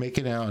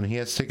making out, and he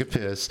has to take a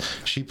piss.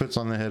 She puts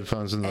on the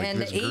headphones, and like and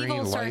this the green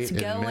evil light starts and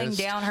going mist.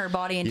 down her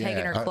body and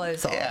taking her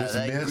clothes off. Yeah, This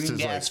that mist green is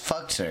gas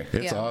fucks her.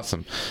 It's Yeah.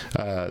 awesome.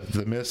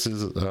 The mist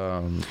is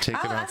taking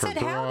I off her said,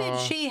 bra. how did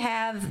she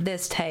have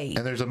this tape?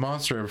 And there's a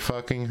monster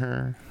fucking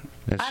her.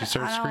 And she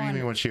starts I don't-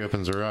 screaming when she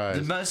opens her The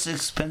eyes. most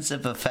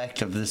expensive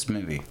effect of this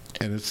movie.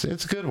 And it's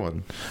a good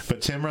one.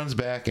 But Tim runs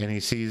back and he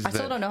sees I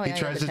still don't know how he he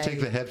tries got to the take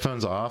tape. the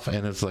headphones off,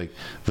 and it's like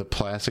the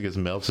plastic is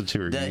melted to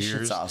her That ears.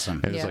 shit's awesome.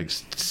 And Yeah. it's like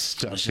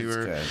stuck That to shit's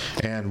her.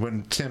 good. And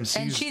when Tim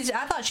sees And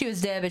I thought she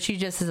was dead, but she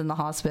just is in the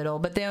hospital.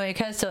 But then when it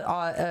comes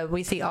to,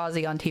 we see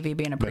Ozzy on TV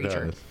being a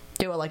preacher.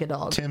 Do it like a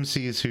dog. Tim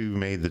sees who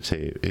made the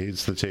tape.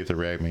 It's the tape that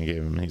Ragman gave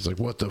him. He's like,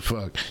 "What the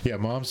fuck?" Yeah,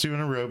 Mom's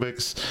doing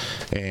aerobics,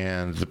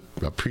 and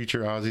a preacher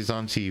Ozzy's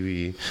on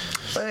TV.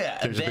 Oh yeah,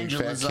 There's a big fat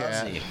Evangelist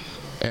cat. Ozzy.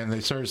 And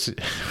they start.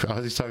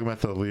 Ozzy's talking about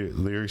the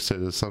lyrics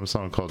to some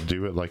song called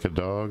 "Do It Like a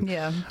Dog."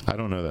 Yeah. I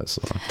don't know that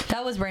song.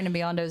 That was Brandon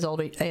Biondo's old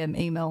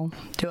email.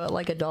 Do it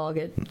like a dog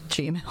at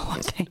Gmail, I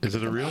think. Is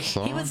it a real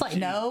song? He was like,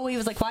 no. He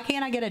was like, why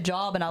can't I get a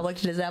job? And I looked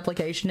at his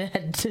application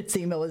and his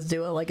email was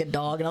do it like a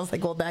dog. And I was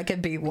like, well, that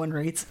could be one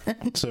reason.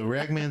 So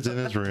Ragman's in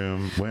his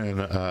room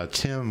when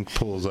Tim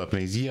pulls up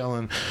and he's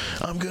yelling,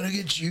 "I'm gonna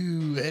get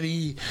you,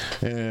 Eddie!"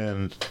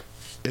 And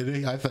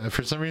I thought,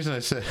 for some reason I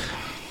said,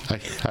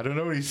 I don't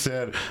know what he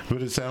said,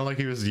 but it sounded like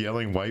he was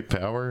yelling "White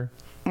Power."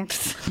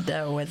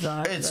 No, it's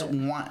not. It's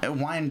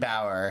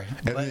Weinbauer,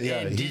 but then, yeah,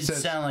 it he did said-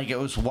 sound like it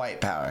was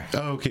White Power.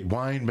 Oh, okay,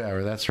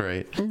 Weinbauer, that's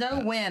right.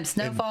 No wimps,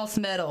 no false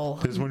metal.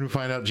 Because when we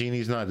find out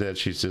Jeannie's not dead,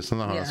 she's just in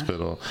the Yeah.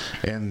 hospital,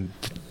 and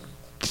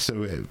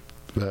so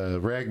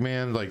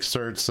Ragman like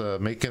starts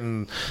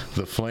making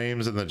the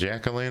flames and the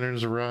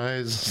jack-o'-lanterns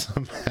rise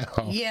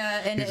somehow.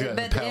 Yeah, and He's got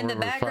but power in the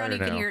over background you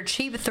fire can now. hear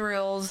Cheap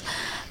Thrills.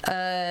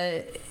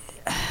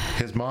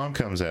 His mom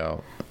comes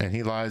out and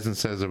he lies and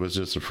says it was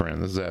just a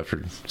friend. This is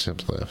after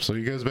Tim's left. So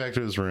he goes back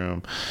to his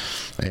room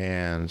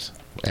and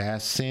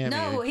asks Sammy.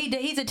 No,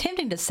 he's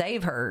attempting to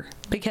save her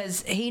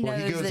because he knows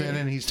Well, he goes that. in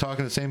and he's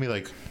talking to Sammy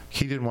like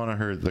he didn't want to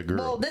hurt the girl,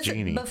 Well, this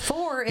Jeannie.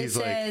 before it He's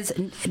like, says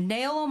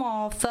nail them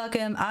all, fuck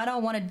him. I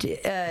don't want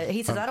to.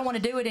 He says I don't want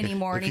to do it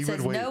anymore, and if he you would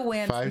says wait no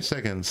wimps. 5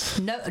 seconds.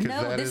 No, 'cause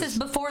no. that This is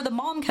before the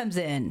mom comes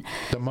in.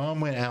 the mom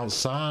went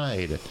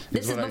outside.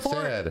 This is what before.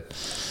 I said.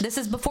 This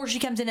is before she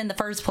comes in the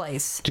first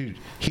place. Dude,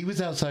 he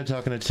was outside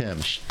talking to Tim.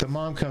 The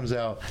mom comes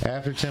out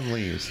after Tim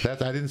leaves.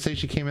 That I didn't say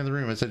she came in the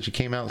room. I said she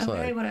came outside.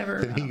 Okay,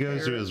 whatever. Then he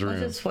goes to his room.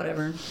 Just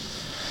whatever.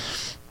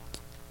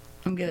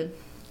 I'm good.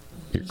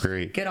 You're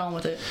great. Get on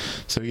with it.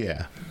 So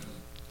yeah,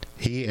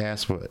 he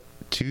asked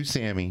to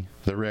Sammy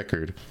the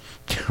record,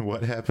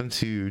 what happened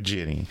to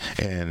Jenny,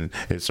 and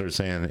it starts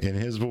saying in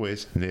his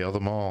voice, nail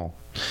them all.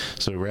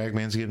 So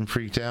Ragman's getting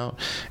freaked out,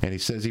 and he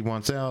says he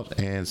wants out,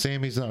 and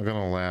Sammy's not going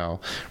to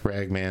allow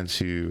Ragman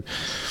to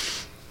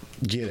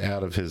get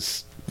out of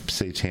his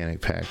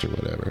satanic pact or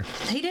whatever.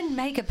 He didn't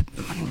make a.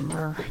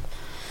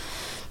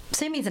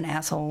 Sammy's an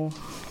asshole.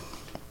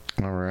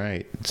 All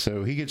right,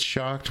 so he gets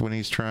shocked when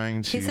he's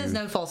trying to. He says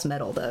no false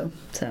metal though,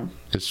 so.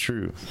 It's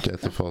true.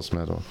 Death of false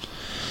metal.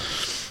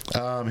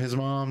 His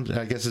mom,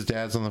 I guess his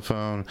dad's on the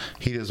phone.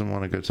 He doesn't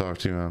want to go talk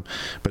to him.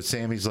 But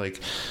Sammy's like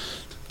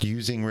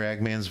using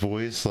Ragman's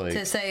voice. Like,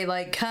 To say,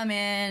 like, come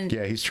in.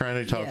 yeah, he's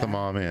trying to talk Yeah. the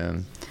mom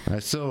in. I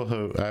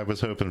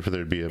was hoping for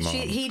there to be a mom.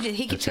 He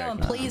keeps telling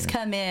him, please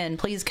come in,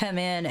 please come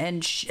in.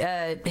 And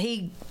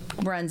he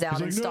runs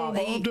out He's and like,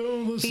 "No, stops. Mom,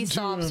 don't listen He to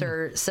stops him."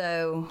 her,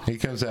 so. He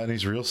comes out and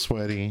he's real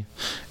sweaty.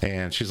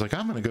 And she's like,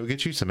 I'm going to go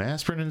get you some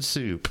aspirin and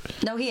soup.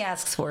 No, he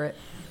asks for it.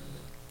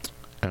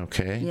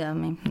 Okay. Yeah, I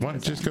mean. Why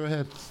don't you just go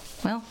ahead?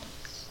 Well.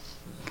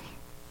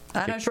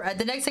 I don't.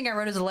 The next thing I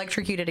wrote is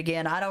electrocuted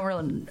again. I don't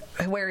really.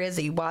 Where is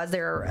he? Why is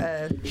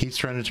there? He's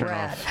trying to turn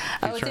Rat. off.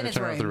 Oh, He's it's trying in to his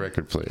turn off the room.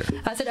 record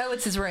player. I said, oh,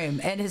 it's his room,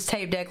 and his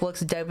tape deck looks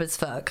dope as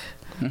fuck.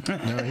 No,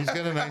 he's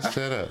got a nice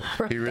setup.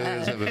 He really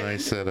does have a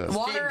nice setup.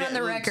 Water Tape on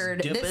the deck looks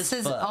record. dope This as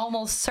is fuck.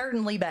 almost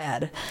certainly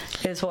bad.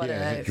 Is what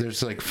Yeah, I.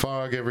 there's like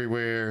fog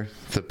everywhere.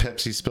 The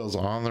Pepsi spills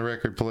on the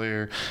record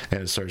player,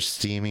 and it starts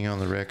steaming on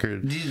the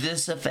record. Dude,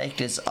 this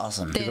effect is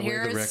awesome. Then The way the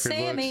here's record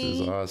Sammy.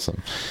 looks is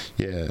awesome.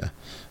 Yeah,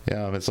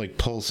 it's like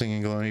pulsing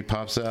and glowing. He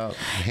pops out.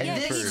 Yeah, head but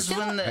This he's first is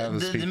when out of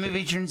the speaker.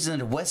 movie turns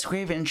into Wes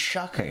Craven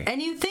Shocker.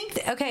 And you think,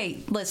 okay,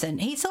 listen,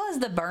 he still has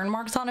the burn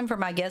marks on him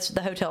from, I guess,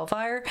 the hotel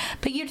fire,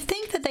 but you'd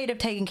think that they'd have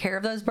taken care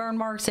of those burn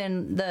marks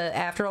in the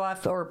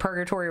afterlife or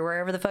purgatory or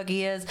wherever the fuck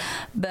he is.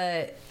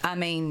 But, I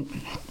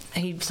mean,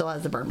 he still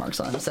has the burn marks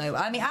on him. So,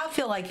 I mean, I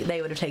feel like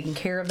they would have taken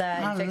care of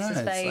that I and don't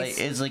fixed know. his face.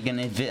 It's like an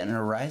Event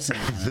Horizon.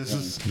 This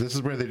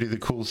is where they do the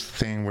cool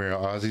thing where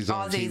Ozzy's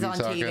on Ozzy's TV on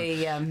talking, TV,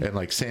 yeah. and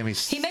like Sammy.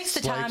 He makes the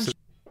time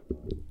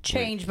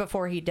change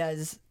before he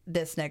does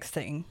this next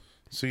thing.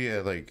 So yeah,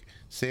 like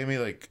Sammy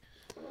like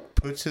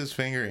puts his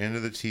finger into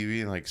the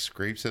TV and like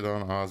scrapes it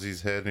on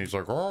Ozzy's head, and he's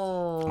like,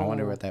 "Oh!" I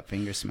wonder what that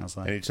finger smells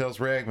And like. he tells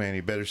Ragman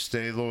he better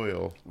stay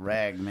loyal.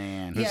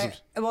 Ragman. Yeah.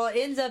 Well, it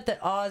ends up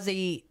that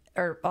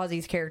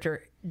Ozzy's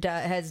character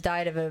has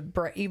died of a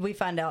brain. We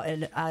find out,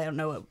 and I don't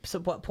know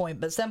at what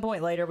point, but some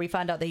point later, we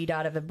find out that he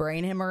died of a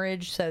brain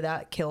hemorrhage, so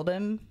that killed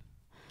him.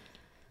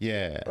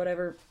 Yeah.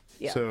 Whatever.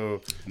 Yeah. So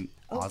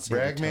Ozzy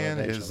Ragman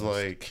the is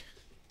like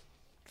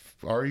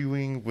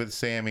arguing with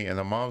Sammy, and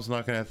the mom's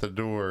knocking at the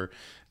door,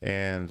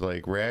 and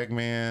like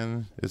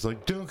Ragman is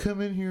like, "Don't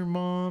come in here,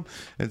 mom,"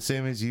 and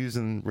Sammy's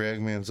using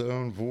Ragman's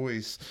own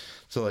voice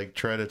to like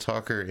try to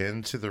talk her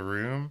into the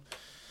room,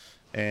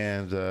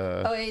 and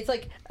oh, it's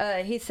like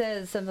he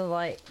says something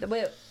like,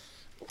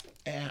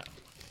 yeah.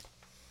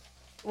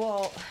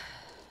 well,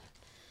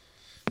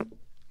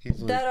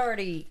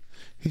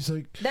 He's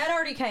like, that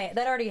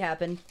already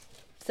happened.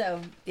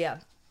 So yeah,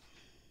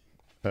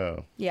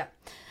 oh. yeah.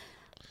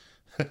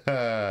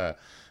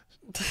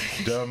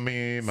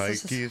 Dummy,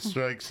 Mikey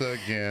strikes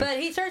again. But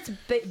he starts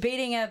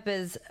beating up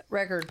his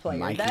record player.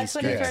 Mikey That's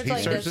when he Yeah, starts he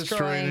like starts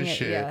destroying destroying his it.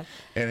 shit. Yeah.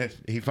 And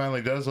he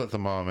finally does let the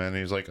mom in.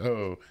 He's like,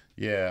 "Oh,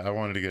 yeah, I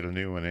wanted to get a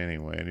new one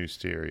anyway, a new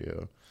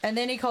stereo. And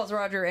then he calls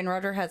Roger, and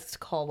Roger has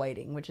call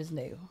waiting, which is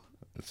new.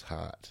 It's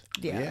hot."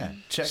 Yeah,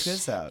 check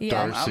this out.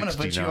 Yeah. I'm going to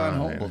put you on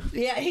 69. hold.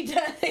 Yeah, he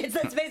does.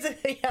 That's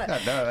basically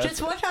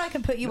just watch how I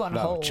can put you on No,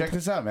 hold. check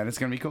this out, man. It's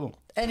going to be cool.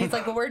 And he's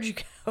like, "Well, where'd you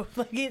go?"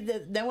 Like,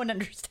 no one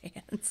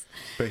understands.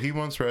 But he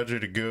wants Roger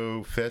to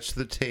go fetch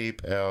the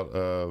tape out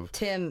of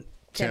Tim's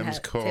Tim's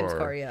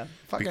car. yeah.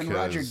 Fucking Because-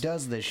 Roger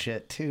does this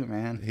shit too,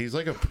 man. He's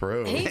like a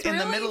pro. He's In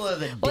the middle of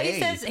the Well, he day.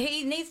 says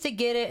he needs to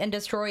get it and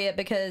destroy it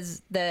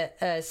because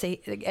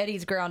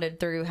Eddie's grounded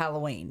through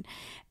Halloween.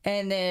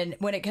 And then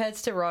when it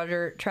cuts to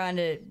Roger trying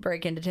to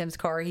break into Tim's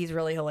car, he's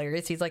really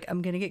hilarious. He's like,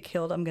 "I'm gonna get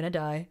killed. I'm gonna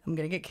die. I'm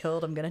gonna get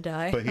killed. I'm gonna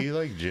die." But he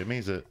like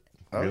Jimmy's it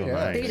real yeah,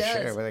 nice. He does.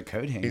 Sure, with a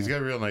coat hanger. He's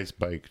got a real nice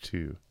bike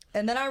too.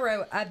 And then I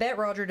wrote, I bet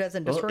Roger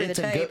doesn't destroy it's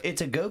the tape.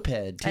 it's a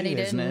GoPed too, And he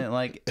isn't didn't. it?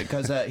 Like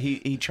because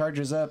he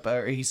charges up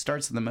or he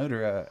starts the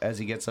motor as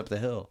he gets up the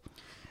hill.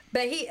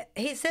 But he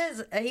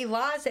says he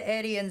lies to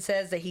Eddie and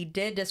says that he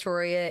did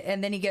destroy it,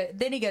 and then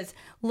he goes,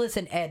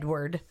 "Listen,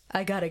 Edward,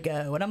 I gotta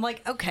go." And I'm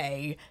like,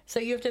 okay, so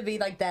you have to be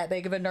like that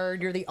big of a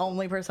nerd. You're the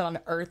only person on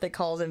earth that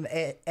calls him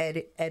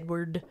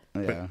Edward.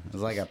 Yeah, it's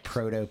like a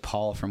proto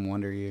Paul from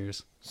Wonder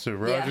Years. So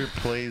Roger Yeah.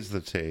 plays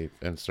the tape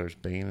and starts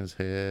banging his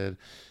head,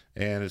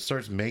 and it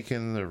starts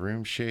making the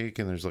room shake,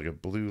 and there's like a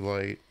blue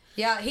light.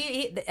 Yeah,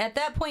 he at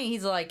that point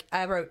he's like,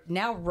 I wrote,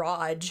 now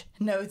Raj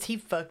knows he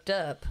fucked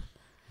up.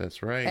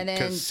 That's right, And then-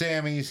 because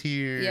Sammy's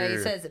here. Yeah, he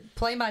says,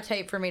 "Play my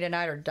tape for me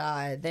tonight or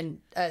die." Then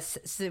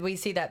we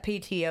see that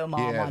PTO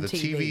mom Yeah, on the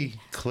TV. TV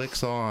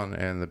clicks on,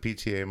 and the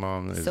PTA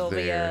mom is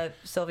there.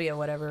 Sylvia,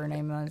 whatever her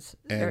name was.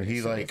 And Or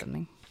he, Sylvia like,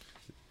 something.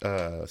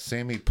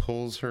 Sammy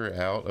pulls her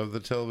out of the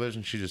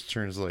television. She just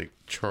turns like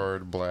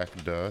charred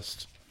black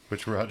dust,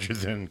 which Roger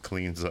then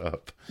cleans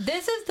up.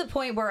 This is the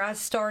point where I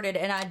started,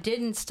 and I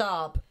didn't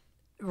stop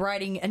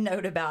writing a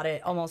note about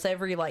it almost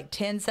every like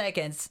 10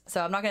 seconds.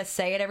 So I'm not going to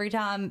say it every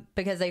time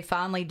because they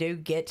finally do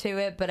get to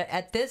it. But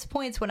at this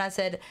point, when I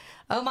said,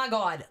 "Oh my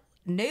God,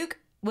 Nuke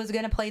was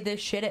going to play this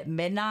shit at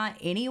midnight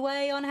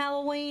anyway on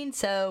Halloween.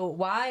 So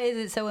why is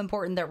it so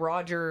important that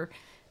Roger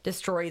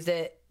destroys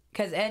it?"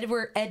 Because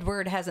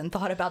Edward hasn't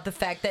thought about the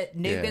fact that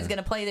Nuke Yeah. is going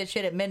to play this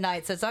shit at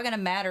midnight. So it's not going to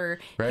matter.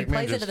 He Ragman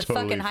plays it just at the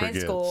totally fucking high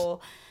forgets.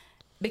 school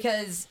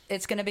because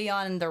it's going to be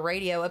on the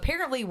radio,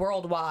 apparently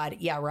worldwide.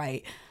 Yeah,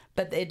 right.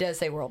 But it does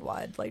say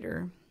worldwide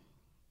later.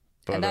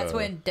 But, And that's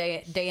when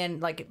Dan,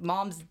 like,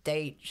 mom's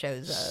date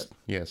shows up.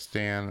 yeah,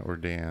 Stan or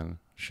Dan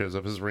shows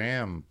up as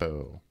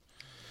Rambo.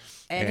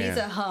 And he's And-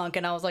 a hunk,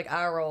 and I was like,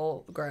 eye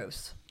roll,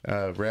 gross.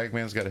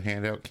 Ragman's got to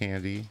hand out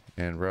candy,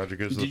 and Roger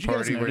goes to Did the you guys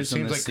party where it notice in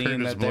seems the like scene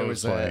Curtis that there Blow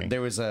was is playing.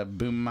 there was a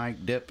boom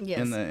mic dip Yes.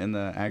 in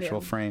the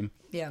actual Yeah. frame?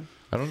 Yeah.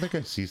 I don't think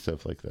I see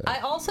stuff like that. I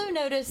also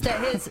noticed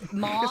that his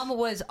mom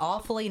was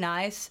awfully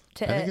nice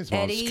to I think his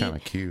mom's Eddie. kinda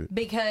cute.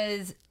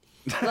 Because,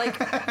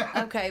 like,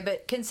 okay,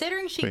 but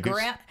considering she But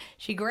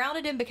he's-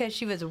 grounded him because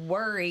she was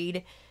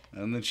worried.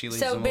 And then she leaves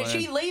So, him but alone.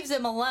 she leaves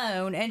him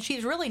alone, and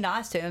she's really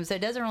nice to him. So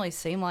it doesn't really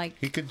seem like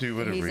He could do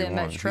whatever he's he in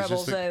wants. much trouble.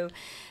 He's just So,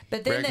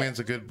 but then Ragman's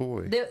a good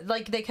boy.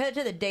 they cut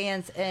to the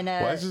dance, and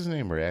Why is his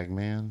name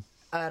Ragman?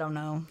 I don't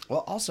know.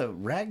 Well, also,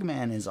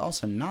 Ragman is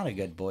also not a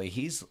good boy.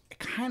 He's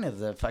kind of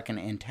the fucking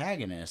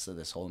antagonist of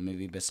this whole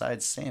movie,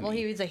 besides Sammy. Well,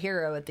 he was a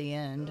hero at the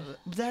end.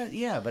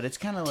 Yeah, but it's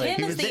kind of like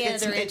Tim is the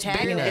other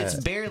antagonist.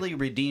 it's barely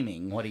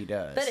redeeming what he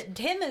does. But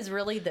Tim is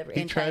really the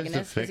He tries to antagonist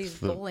because fix he's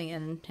the-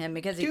 bullying him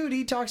because he. Dude,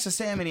 he talks to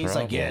Sam and he's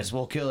like, problem. "Yes,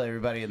 we'll kill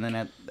everybody," and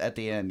then at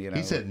the end, you know,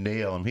 He said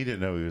nail him. He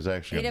didn't know he was He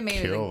actually didn't going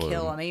mean to to kill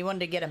kill him. him. He wanted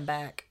to get him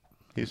back.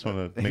 He just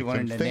wanted to he make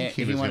wanted them to think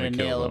he was wanted going to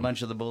to nail kill a them.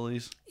 bunch of the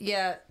bullies.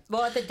 Yeah.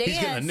 Well, at the dance. He's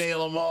going to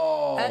nail them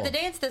all. At the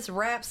dance, this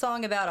rap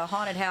song about a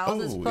haunted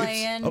house is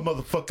playing. It's a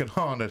motherfucking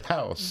haunted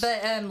house.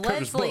 But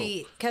Curtis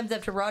Leslie comes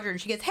up to Roger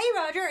and she goes, "Hey,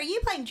 Roger, are you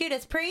playing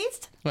Judas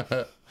Priest?"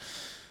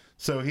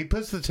 So he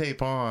puts the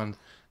tape on,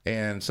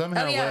 and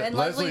somehow Oh yeah, and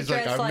Leslie's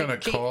like, dressed "I'm going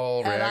to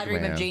call I Dream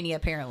of Ragman." Jeannie,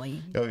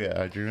 apparently. Oh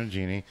yeah, I Dream of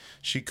Jeannie.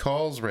 She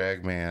calls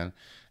Ragman,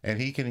 and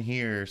he can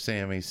hear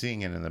Sammy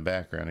singing in the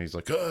background. He's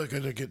like, "Oh, I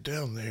gotta get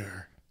down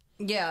there."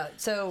 Yeah,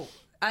 so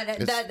I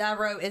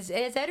wrote, is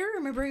Eddie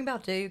remembering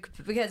about Duke?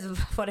 Because of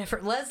whatever.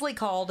 Leslie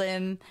called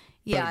him.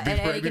 Yeah, But and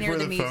Eddie can hear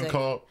before the the phone music.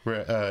 call,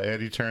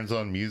 Eddie turns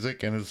on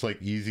music, and it's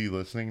like easy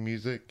listening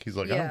music. He's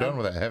like, Yeah. "I'm done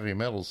with that heavy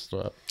metal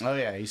stuff," Oh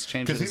yeah, he's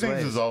changed because he his thinks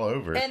ways. it's all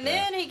over. And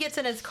then he gets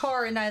in his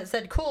car and I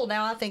said, "Cool,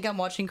 now I think I'm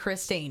watching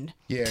Christine."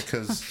 Yeah,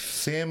 because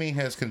Sammy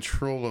has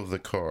control of the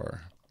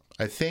car.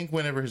 I think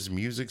whenever his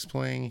music's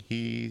playing,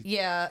 he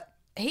Yeah.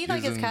 He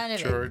like He's is in kind of.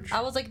 charge.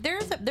 I was like, there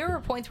were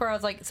points where I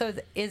was like, so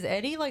is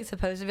Eddie like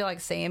supposed to be like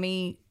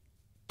Sammy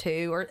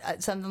too, or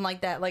something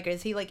like that? Like,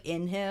 is he like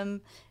in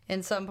him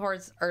in some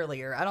parts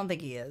earlier? I don't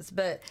think he is,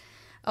 but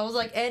I was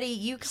like, Eddie,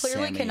 you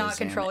clearly Sammy cannot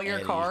is in control your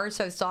Eddie. car,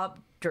 so stop.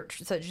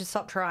 So just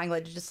stop trying.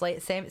 Like, just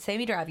let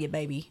Sammy drive you,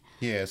 baby.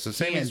 yeah. So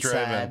Sammy's inside.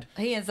 driving.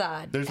 He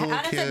inside. There's a and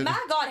little I said, kid.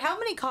 my God, how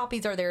many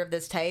copies are there of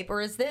this tape,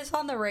 or is this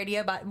on the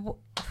radio? By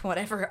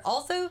whatever.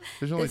 Also,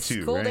 There's only the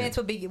two, school right? dance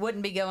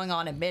wouldn't be going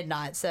on at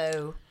midnight,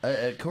 so.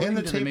 According And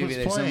the to the tape movie, was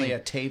there's only playing. a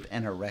tape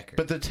and a record.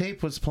 But the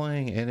tape was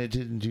playing, and it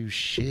didn't do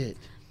shit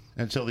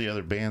until the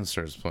other band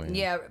starts playing.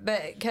 Yeah,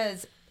 but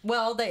because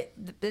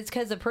it's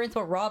because the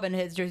principal Robin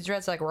Hood's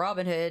dressed like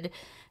Robin Hood.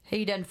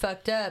 He done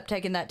fucked up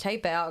taking that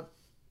tape out,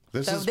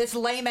 This so is this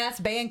lame ass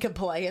band could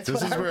play. It's this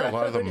what is I where a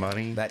lot of the wrote.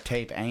 money. that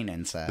tape ain't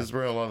inside. This is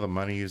where a lot of the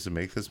money used to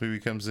make this movie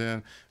comes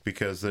in,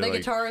 because they're The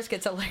like, guitarist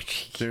gets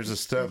electrocuted. there's a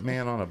stunt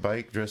man on a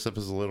bike dressed up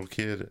as a little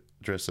kid,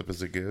 dressed up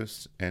as a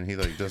ghost, and he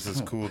like does this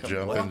cool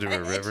jump into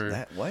a river.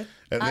 That what?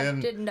 And I then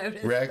didn't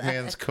notice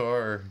Ragman's that.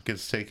 car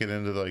gets taken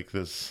into like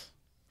this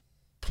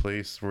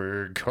place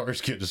where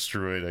cars get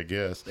destroyed, I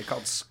guess. They're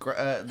called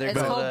they're It's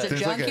called the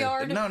there's like a-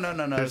 junkyard.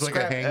 no. There's like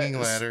a hanging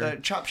ladder.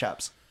 Chop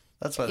shops.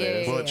 That's what Yeah, it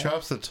is. Well, yeah. it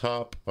chops the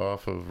top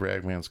off of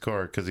Ragman's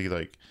car because he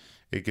like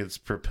it gets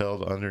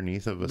propelled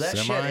underneath of a That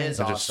semi. shit is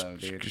and awesome,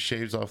 dude.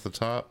 Shaves off the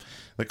top.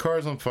 The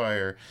car's on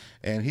fire,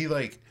 and he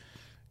like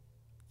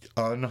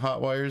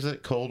unhot wires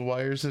it, cold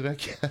wires it, I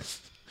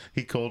guess.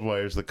 He cold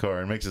wires the car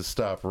and makes it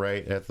stop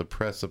right at the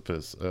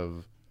precipice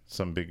of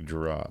some big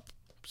drop.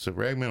 So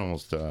Ragman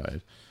almost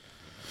died.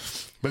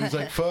 But he's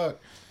like, fuck.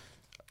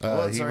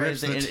 Well, it's, he right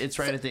rips it's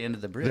right at the end of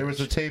the bridge. there was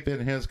a tape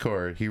in his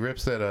car. He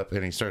rips that up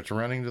and he starts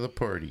running to the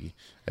party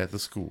at the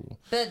school.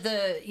 But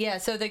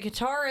so the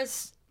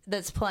guitarist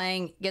that's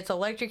playing gets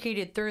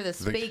electrocuted through the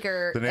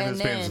speaker, The name and of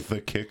this band then is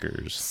The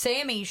Kickers.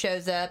 Sammy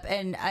shows up,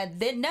 and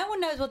then no one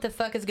knows what the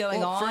fuck is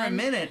going on. For a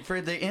minute, for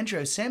the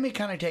intro, Sammy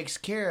kind of takes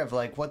care of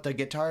like what the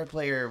guitar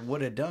player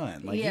would have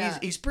done. Like Yeah.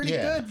 he's pretty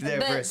Yeah. good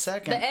there for a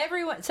second.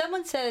 But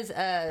someone says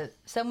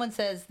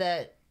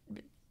that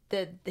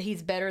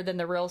he's better than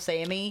the real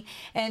Sammy,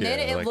 and then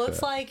Yeah, I it like looks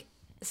that. like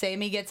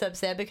Sammy gets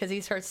upset because he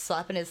starts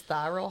slapping his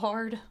thigh real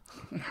hard.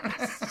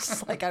 It's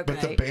just like, okay.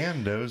 But the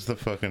band knows the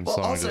fucking song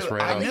also, just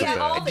right I off the know- Yeah,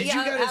 bat. all the- did you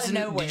out guys of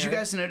nowhere. did you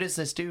guys notice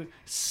this too?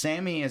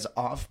 Sammy is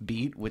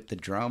offbeat with the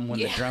drum when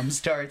the Yeah. drum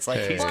starts. Like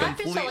Hey. he's Well, I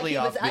just completely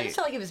I offbeat. just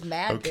felt like he was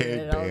mad. Okay, doing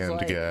it. I was band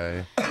like,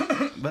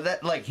 guy. But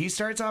that like he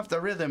starts off the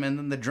rhythm and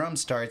then the drum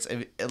starts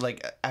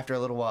like after a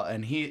little while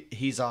and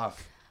he's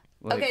off.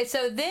 Like, Okay,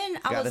 so then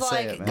I Gotta was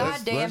say like, it, man.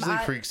 God damn. Leslie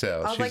freaks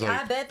out. I was She's like, I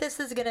like- bet this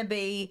is going to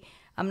be,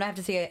 I'm going to have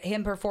to see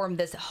him perform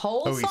this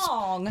whole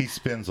song. He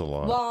spins a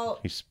lot. Well,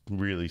 He's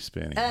really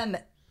spinning.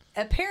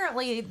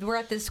 Apparently, we're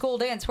at this school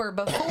dance where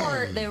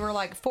before they were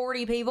like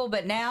 40 people,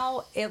 but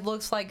now it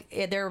looks like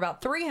there are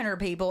about 300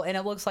 people, and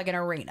it looks like an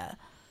arena,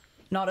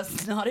 not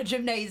a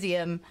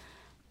gymnasium.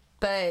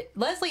 But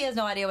Leslie has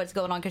no idea what's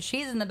going on because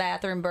she's in the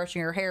bathroom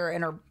brushing her hair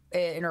and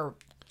her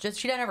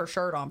she doesn't have her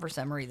shirt on for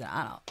some reason.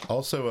 I don't.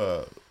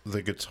 Also,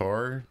 the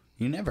guitar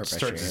you never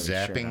starts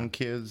zapping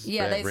kids.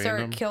 Yeah, at they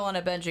random. start killing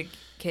a bunch of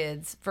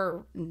kids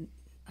for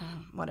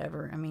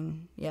whatever. I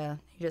mean, yeah,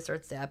 he just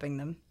starts zapping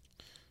them.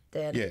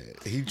 Dead. Yeah,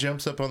 he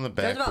jumps up on the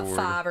There's about backboard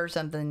 5 or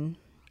something.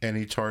 and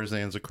he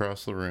Tarzans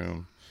across the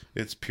room.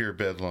 It's pure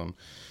bedlam.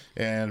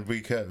 And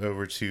we cut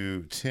over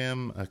to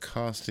Tim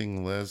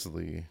accosting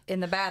Leslie. In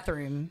the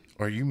bathroom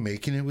Are you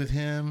making it with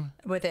him?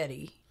 with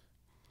Eddie.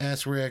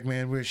 Ask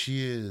Ragman where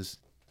she is.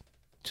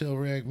 Tell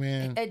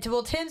Ragman.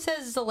 Well, Tim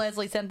says to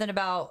Leslie something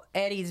about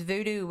Eddie's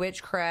voodoo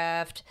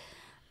witchcraft,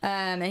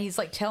 and he's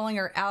like telling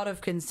her out of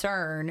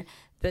concern,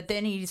 but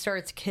then he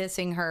starts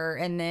kissing her,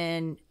 and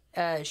then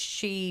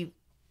she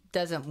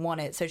doesn't want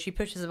it, so she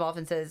pushes him off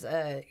and says,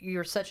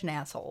 "You're such an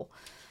asshole."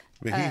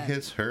 But he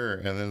hits her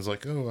and then is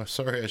like, oh, I'm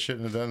sorry, I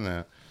shouldn't have done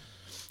that.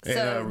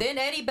 So then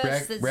Eddie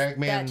busts that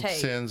Ragman tape.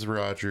 sends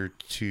Roger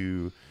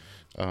to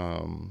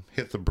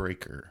hit the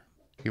breaker.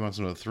 He wants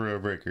him to throw a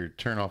breaker,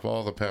 turn off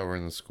all the power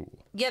in the school.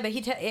 Yeah, but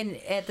and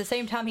at the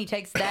same time he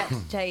takes that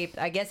tape.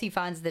 I guess he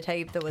finds the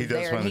tape that was He does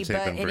there, find and the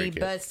tape and he break it.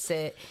 busts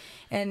it.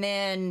 And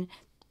then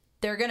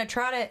they're gonna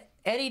try to.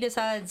 Eddie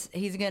decides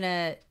he's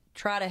gonna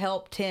try to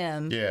help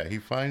Tim. Yeah, he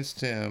finds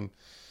Tim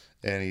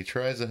and he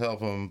tries to help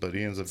him, but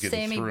he ends up getting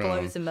Sammy thrown.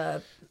 blows him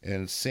up.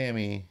 And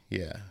Sammy,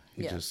 he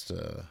just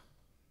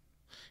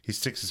he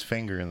sticks his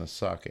finger in the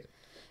socket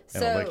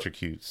and So-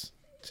 electrocutes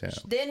Tim.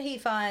 Then he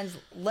finds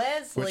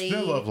Leslie. Which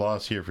no love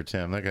lost here for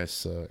Tim. That guy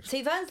sucks. So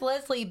he finds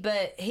Leslie,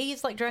 but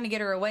he's like trying to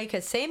get her away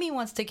because Sammy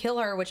wants to kill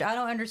her, which I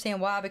don't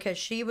understand why, because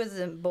she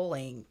wasn't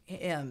bullying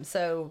him.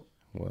 So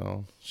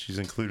Well, she's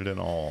included in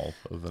all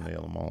of the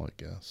Nail 'Em All,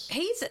 I guess.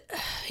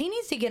 he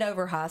needs to get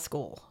over high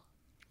school.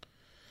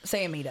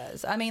 Sammy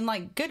does. I mean,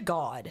 like, good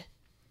God.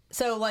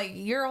 So, like,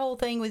 your whole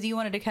thing was you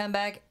wanted to come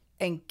back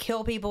and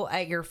kill people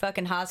at your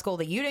fucking high school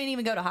that you didn't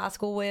even go to high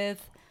school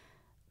with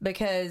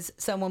because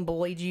someone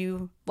bullied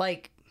you.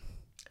 Like,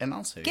 And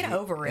also, Get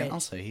over it. And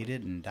also, he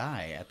didn't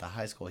die at the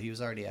high school. He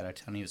was already out of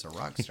town. He was a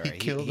rock star. He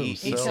killed he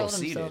himself. killed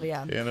succeeded.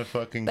 himself, yeah. In a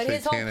fucking But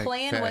his whole satanic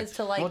plan pact. was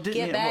to like Well, didn't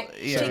get he- back well,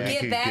 yeah. So to he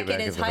get could back get back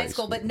at his at the high high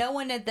school, but school. no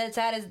one that's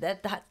at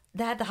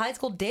the high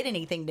school did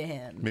anything to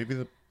him. Maybe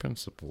the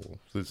principal.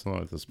 It's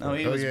not at this No,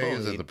 party. he was he was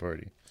at bullied. the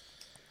party.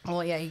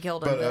 Well, yeah, he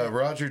killed him. But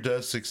Roger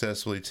does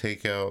successfully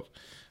take out.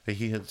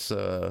 He hits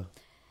the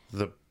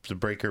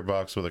breaker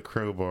box with a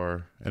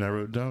crowbar, and I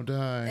wrote, "Don't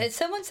die."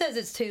 Someone says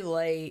it's too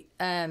late,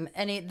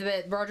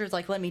 but Roger's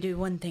like, "Let me do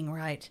one thing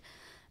right,"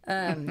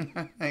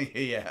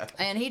 Yeah.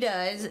 and he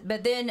does.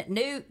 But then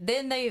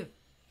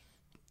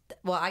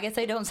well, I guess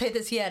they don't say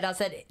this yet. I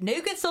said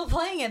Nuke is still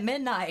playing at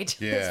midnight.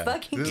 Yeah. This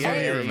fucking This is game. what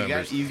he You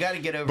remembers. got to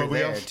get over But we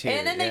there also- too.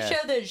 And then yeah.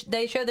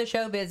 they show the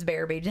Showbiz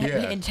Bear being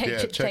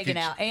taken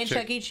out, and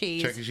Chuck E.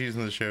 Cheese. Chuck E. Cheese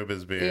and the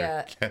Showbiz Bear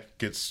Yeah.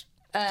 gets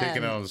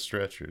taken out on the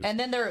stretchers. And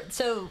then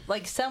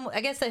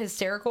I guess the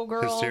hysterical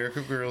girl.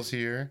 Hysterical girl's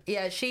here,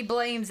 Yeah, she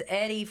blames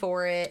Eddie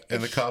for it.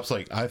 and the cop's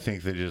like, "I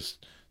think they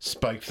just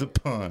spiked the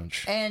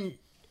punch." And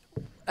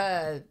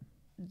that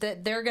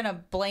they're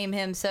gonna blame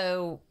him.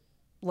 So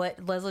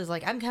Leslie's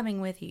like, "I'm coming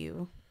with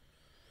you,"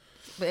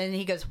 and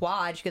he goes,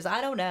 "Why?" She goes,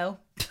 "I don't know."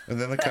 And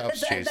then the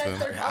cops chase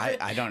them.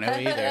 I don't know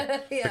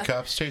either. Yeah. The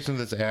cops chase them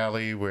to this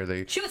alley where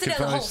they She wants to can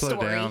know the finally whole slow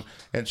story. down.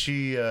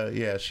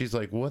 And she's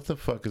like, "What the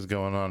fuck is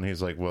going on?"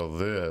 He's like, "Well,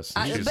 this."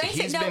 And she's-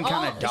 He's been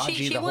kinda dodgy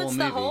she the whole wants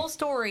the movie. whole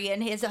story,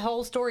 and his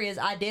whole story is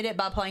I did it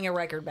by playing a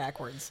record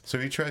backwards. so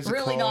he tries to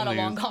Really call not a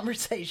long Nuke,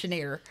 conversation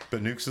here.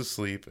 but Nuke's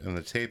asleep, and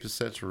the tape is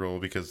set to roll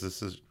because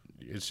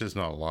it's just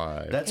not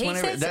live. That's He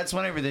whenever. says- That's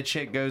whenever the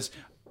chick goes.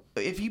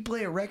 If you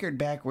play a record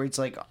backwards,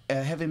 like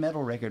a heavy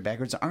metal record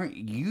backwards, aren't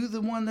you the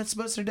one that's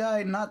supposed to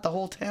die, not the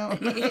whole town?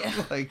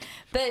 Like,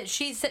 But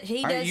he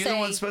aren't does you the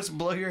one say supposed to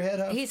blow your head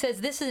off? he says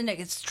this is an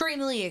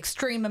extremely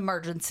extreme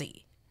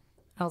emergency.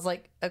 I was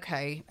like,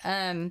 okay.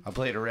 I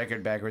played a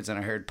record backwards and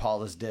I heard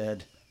Paul is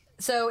dead.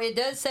 So it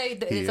does say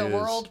that He it's a is.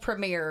 world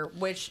premiere,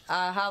 which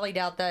I highly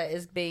doubt that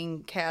is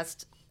being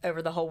cast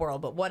over the whole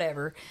world, but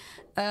whatever.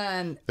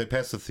 They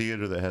pass the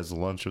theater that has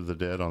Lunch of the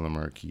Dead on the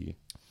marquee.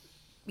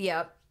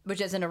 Yeah,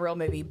 which isn't a real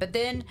movie. But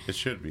then It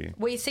should be.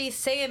 we see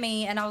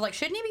Sammy, and I was like,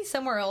 shouldn't he be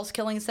somewhere else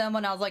killing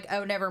someone? I was like,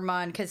 oh, never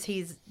mind, because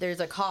there's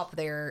a cop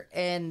there,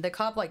 and the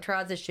cop like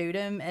tries to shoot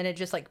him, and it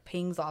just like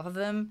pings off of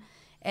him,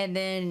 and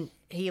then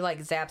he like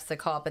zaps the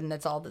cop, and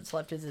that's all that's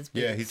left is his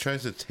boots. Yeah, he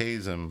tries to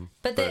tase him.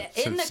 But in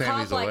since the cop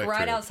Sammy's like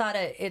right electric-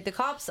 outside of the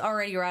cop's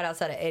already right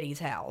outside of Eddie's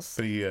house.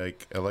 But he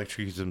like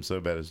electrocutes him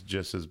so bad it's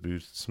just his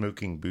boots,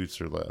 smoking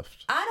boots are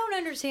left. I don't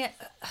understand.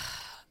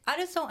 I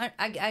just don't.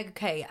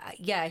 Okay,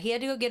 yeah, he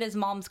had to go get his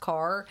mom's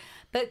car,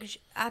 but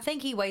I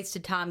think he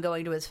wasted time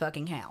going to his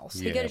fucking house.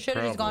 He Yeah, should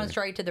have just gone probably.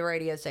 straight to the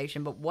radio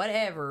station, but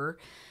whatever.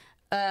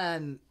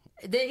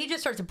 Then he just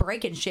starts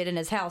breaking shit in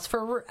his house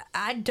for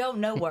I don't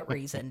know what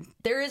reason.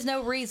 There is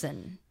no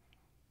reason.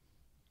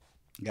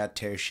 Got to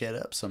tear shit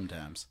up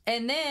sometimes.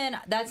 And then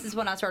that's just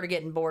when I started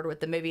getting bored with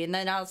the movie. And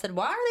then I said,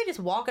 why are they just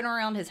walking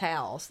around his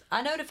house?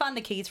 I know to find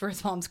the keys for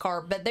his mom's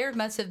car, but there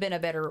must have been a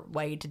better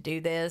way to do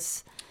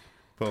this.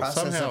 Well,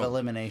 Process of somehow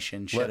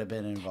elimination should have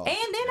been involved. And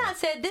then I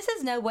said, this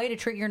is no way to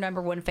treat your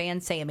number one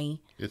fan,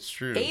 Sammy. it's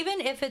true. Even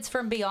if it's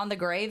from beyond the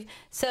grave.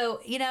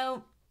 So,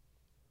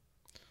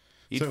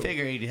 You'd So-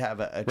 figure he'd have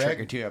a trick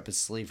or two up his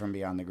sleeve from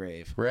beyond the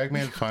grave.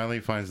 Ragman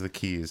finally finds the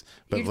keys,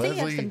 but you'd think he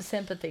has Leslie some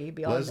sympathy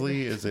beyond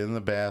Leslie is in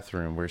the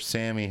bathroom where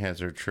Sammy has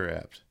her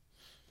trapped.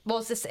 Well,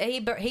 it's just, he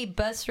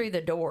busts through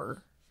the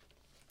door.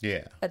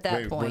 Yeah. At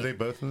that Were point. they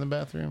both in the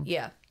bathroom?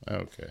 Yeah.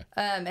 Okay.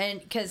 And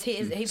because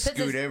he puts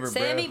Scoot over,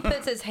 Sammy bro.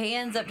 puts his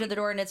hands up to the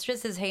door, and it's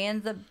just his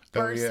hands that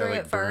burst yeah, through like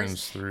at burns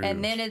first, through.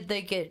 and then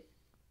it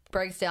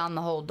breaks down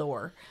the whole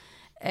door.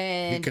 He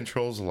And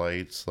controls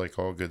lights like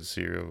all good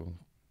serial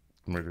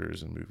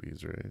murderers in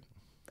movies, right?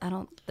 I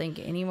don't think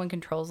anyone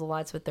controls the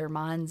lights with their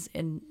minds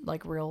in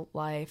like real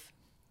life.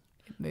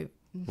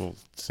 Well,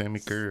 Sammy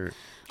Kerr.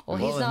 Well,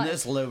 Well, he's in not.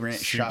 this low rent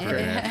shocker.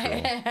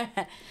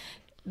 Supernatural.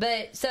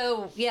 But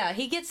so yeah,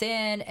 he gets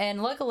in,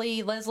 and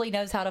luckily Leslie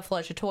knows how to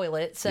flush a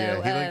toilet. So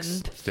Yeah, he like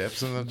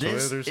steps in the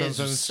This toilet or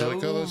something. is It's so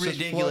like, oh, let's just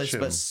ridiculous, flush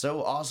but him.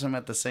 so awesome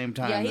at the same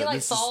time. yeah, he that like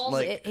this is, falls.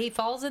 like- He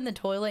falls in the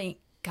toilet.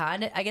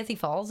 Kind of. I guess he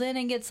falls in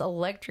and gets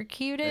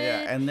electrocuted.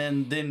 yeah, and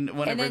then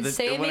whenever and then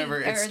Sammy, whenever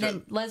or it's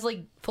then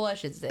Leslie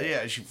flushes it.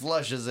 yeah, she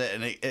flushes it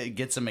and it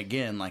gets him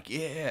again. Like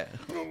it's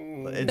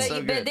But,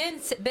 so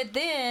good. but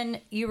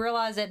then you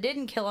realize that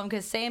didn't kill him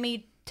because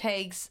Sammy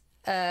takes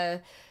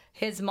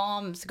his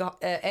mom's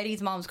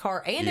Eddie's mom's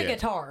car and a Yeah.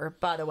 guitar,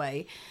 by the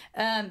way.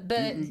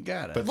 But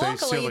Got it. But they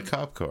steal a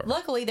cop car.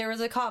 Luckily, there was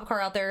a cop car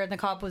out there, and the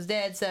cop was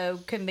dead. So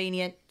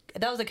convenient.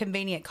 That was a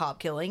convenient cop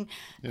killing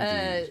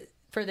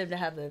for them to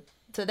have the.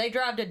 So they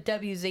drive to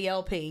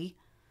WZLP,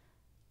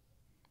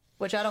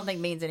 which I don't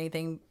think means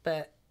anything,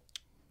 but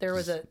that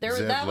was Zev a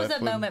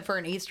Leplin? moment for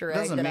an Easter egg.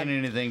 Doesn't that mean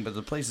anything, but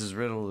the place is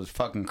riddled with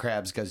fucking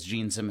crabs because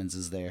Gene Simmons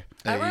is there.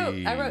 I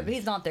wrote.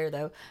 He's not there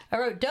though. I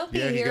wrote, "Don't be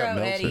Yeah, a he got hero,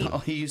 melted. Eddie." Oh,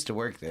 he used to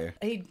work there.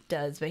 He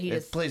does, but he The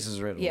just place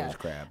is riddled yeah. with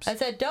crabs. I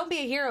said, "Don't be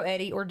a hero,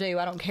 Eddie," or do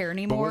I don't care But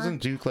anymore.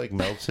 wasn't Duke like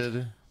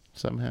melted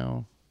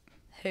somehow?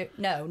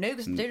 No, Nuke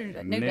doesn't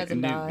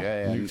Nuke, die.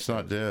 yeah. Duke's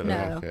not dead.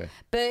 No, Oh, okay.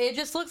 but it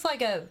just looks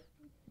like a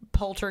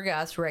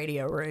poltergeist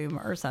radio room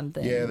or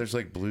something. Yeah, there's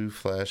like blue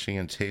flashing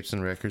and tapes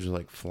and records are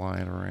like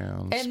flying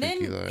around. And then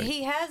spooky light.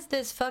 he has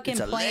this fucking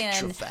It's plan,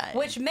 electrifying.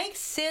 which makes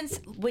sense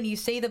when you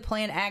see the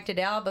plan acted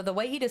out, but the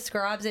way he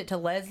describes it to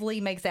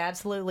Leslie makes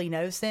absolutely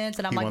no sense.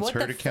 And I'm He like, wants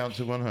what her the to count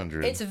to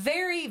 100. It's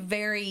very,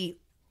 very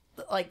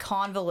like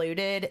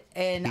convoluted,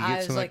 and He I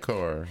gets was in like,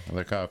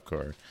 the cop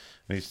car,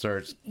 and he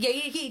starts. yeah,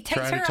 he takes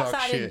trying to her talk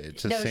outside. shit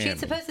to No, Sammy. she's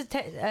supposed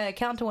to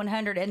count to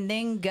 100 and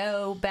then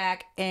go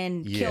back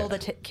and Yeah.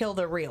 kill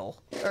the reel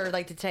or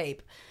like the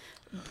tape,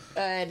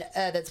 and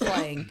that's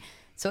playing.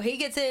 So he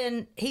gets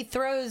in. He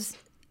throws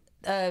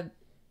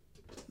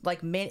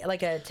like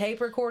a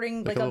tape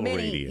recording, Like like a a little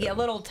mini, radio.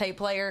 little tape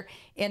player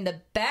in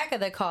the back of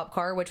the cop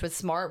car, which was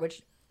smart.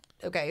 Which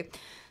okay,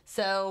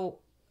 so.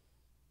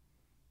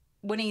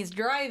 When he's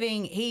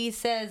driving, he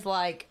says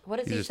like, what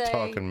does He's he just say?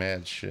 talking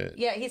mad shit.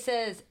 Yeah, he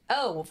says,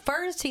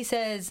 first he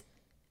says,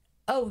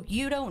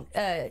 you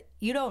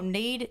don't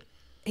need,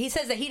 he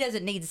says that he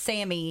doesn't need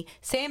Sammy.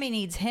 Sammy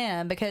needs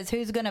him because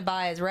who's going to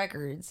buy his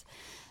records?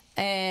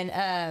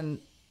 And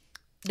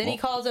Then he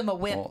calls him a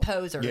wimp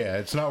poser. Yeah,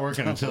 it's not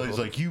working until he's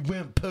like, "You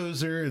wimp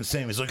poser," and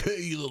Sammy's like,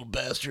 "Hey, you little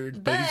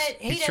bastard!" But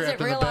he doesn't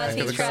realize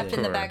he's trapped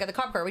in the back of the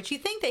the cop car. Which you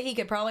think that he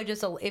could probably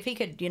just, if he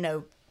could,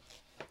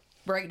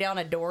 break down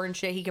a door and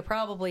shit, he could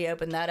probably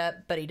open that up,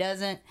 but he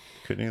doesn't.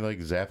 Couldn't he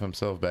like zap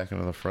himself back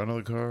into the front of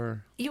the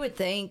car? You would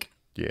think.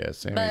 Yeah,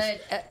 Sammy's.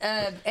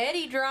 But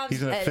Eddie drives.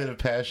 He's in a fit of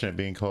passion at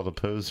being called a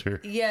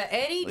poser. Yeah,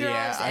 Eddie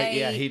drives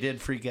he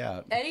did freak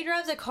out. Eddie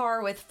drives a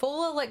car with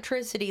full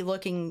electricity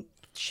looking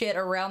shit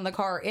around the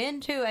car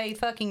into a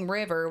fucking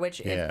river, which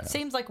it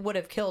seems like would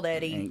have killed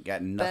Eddie. Ain't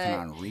got nothing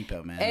on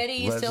repo, man.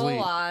 Eddie's still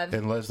alive.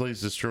 And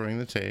Leslie's destroying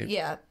the tape.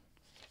 Yeah.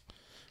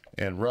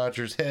 And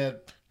Roger's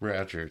head,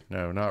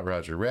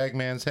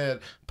 Ragman's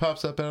head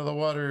pops up out of the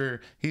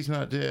water. He's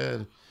not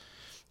dead.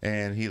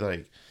 And he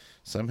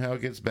somehow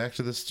gets back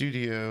to the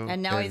studio.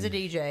 And now he's a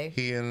DJ.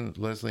 He and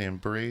Leslie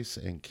embrace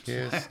and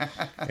kiss.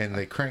 And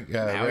they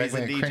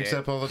Ragman cranks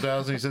up all the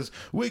dials and he says,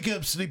 "Wake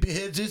up,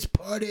 sleepyheads, it's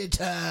party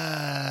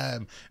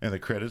time." And the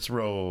credits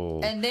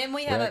roll. And then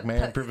we have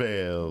Ragman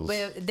prevails.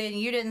 Then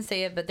you didn't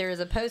see it, but there is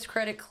a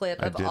post-credit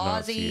clip of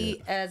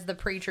Ozzy as the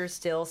preacher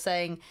still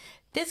saying,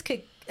 This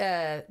could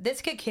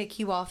kick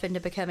you off into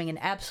becoming an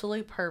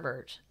absolute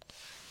pervert.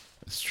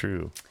 It's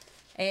true.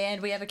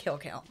 And we have a kill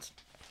count.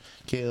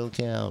 Kill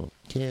count.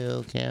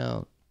 Kill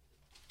count.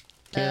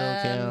 Kill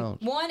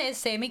count. 1 is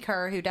Sammy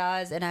Kerr, who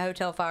dies in a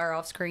hotel fire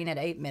off screen at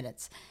 8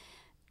 minutes.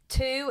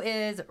 2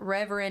 is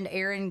Reverend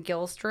Aaron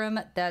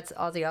Gilstrom. That's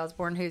Ozzy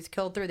Osbourne, who's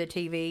killed through the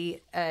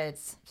TV.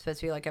 It's supposed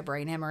to be like a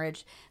brain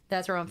hemorrhage.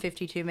 That's around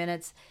 52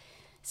 minutes.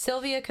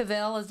 Sylvia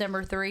Cavell is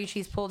number 3.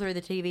 She's pulled through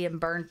the TV and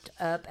burnt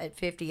up at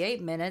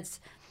 58 minutes.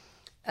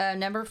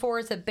 Number 4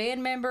 is a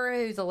band member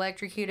who's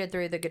electrocuted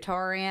through the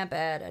guitar amp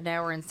at 1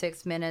 hour and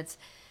 6 minutes.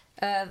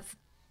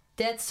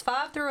 Deaths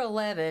 5 through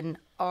 11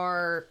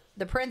 are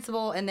the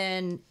principal and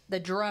then the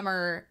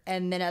drummer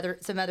and then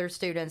some other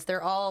students.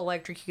 They're all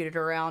electrocuted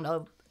around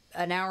 1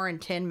 hour and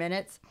 10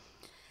 minutes.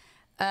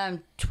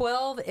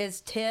 12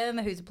 is Tim,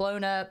 who's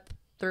blown up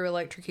through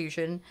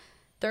electrocution.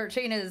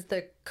 13 is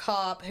the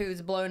cop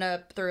who's blown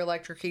up through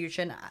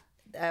electrocution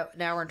at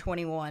 1 hour and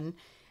 21.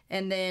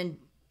 And then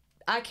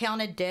I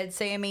counted dead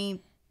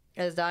Sammy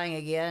as dying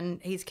again.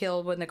 He's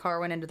killed when the car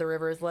went into the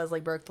river as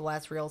Leslie broke the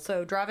last reel.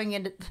 So driving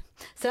the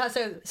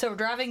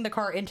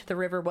car into the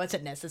river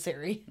wasn't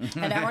necessary.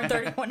 1 hour and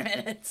 31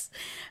 minutes.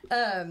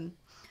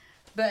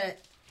 But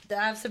I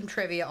have some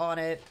trivia on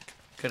it.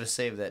 Could have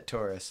saved that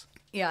Taurus.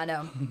 Yeah, I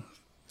know.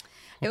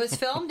 It was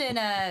filmed in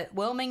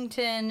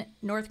Wilmington,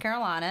 North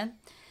Carolina.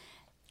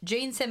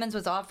 Gene Simmons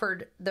was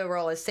offered the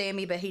role as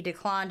Sammy, but he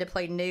declined to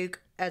play Nuke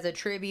as a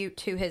tribute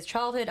to his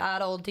childhood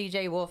idol,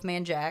 DJ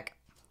Wolfman Jack,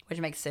 which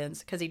makes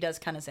sense because he does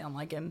kind of sound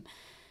like him.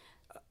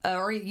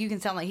 Or he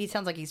sounds like he's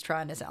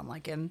trying to sound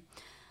like him.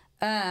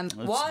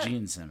 It's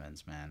Gene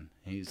Simmons, man.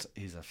 He's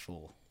a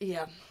fool.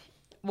 Yeah.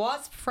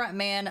 Wasp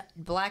frontman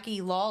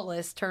Blackie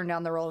Lawless turned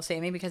down the role of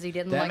Sammy because he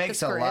didn't like the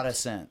script. That makes a lot of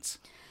sense.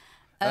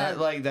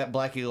 Like that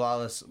Blackie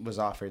Lawless was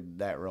offered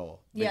that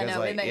role.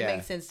 Because, it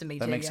makes sense to me,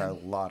 too. That makes a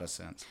lot of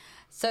sense.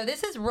 So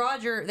this is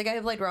Roger, the guy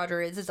who played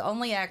Roger. It's his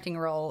only acting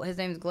role. His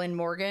name is Glenn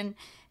Morgan.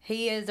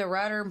 He is a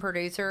writer and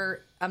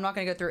producer. I'm not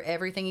going to go through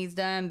everything he's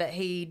done, but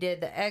he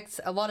did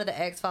a lot of the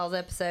X-Files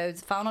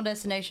episodes, Final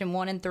Destination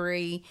 1 and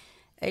 3.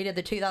 He did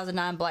the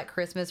 2009 Black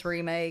Christmas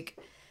remake.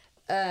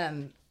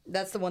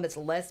 That's the one that's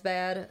less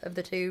bad of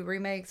the 2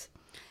 remakes.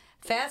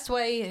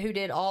 Fastway, who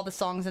did all the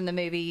songs in the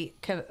movie,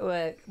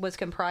 was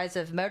comprised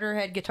of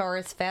Motorhead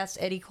guitarist Fast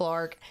Eddie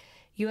Clarke,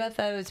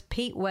 UFO's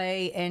Pete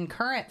Way, and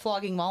current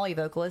Flogging Molly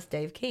vocalist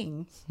Dave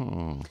King.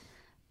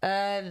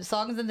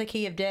 Songs in the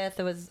Key of Death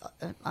was,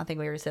 I think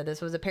we already said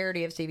this, was a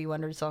parody of Stevie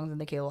Wonder's Songs in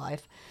the Key of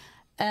Life.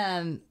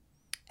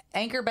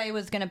 Anchor Bay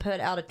was going to put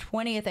out a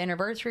 20th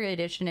anniversary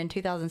edition in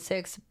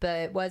 2006,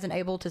 but wasn't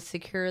able to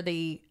secure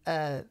the...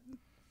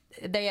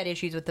 they had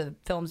issues with the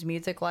film's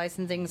music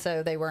licensing,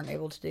 so they weren't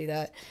able to do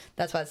that.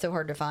 That's why it's so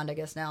hard to find, I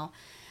guess, now.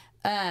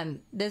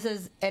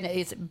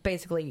 It's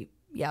basically,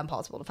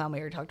 impossible to find. We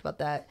already talked about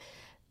that.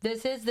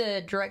 This is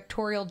the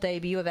directorial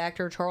debut of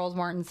actor Charles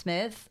Martin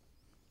Smith.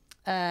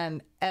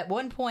 At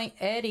one point,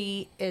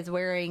 Eddie is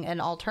wearing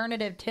an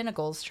Alternative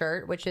Tentacles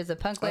shirt, which is a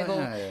punk label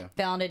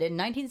founded in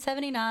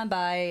 1979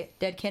 by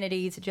Dead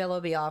Kennedys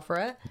Jello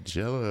Biafra.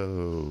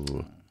 Jello.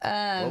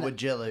 What would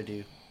Jello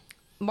do?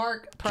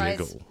 Mark Price,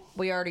 Jiggle.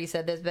 We already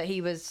said this, but he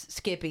was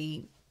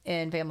Skippy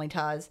in Family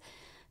Ties.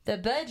 The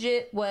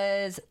budget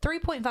was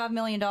 $3.5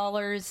 million.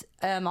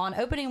 On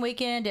opening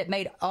weekend, it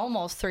made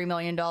almost $3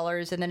 million,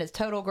 and then its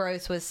total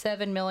gross was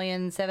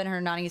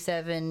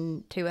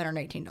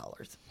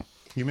 $7,797,218.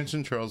 You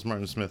mentioned Charles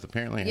Martin Smith.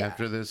 Apparently,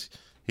 after this,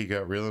 he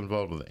got real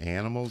involved with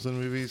animals in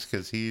movies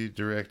because he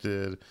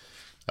directed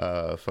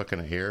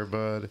fucking Air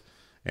Bud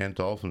and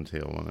Dolphin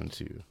Tale 1 and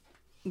 2.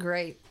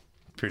 Great.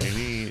 Pretty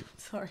neat.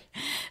 Sorry.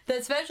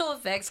 The special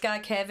effects guy,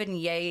 Kevin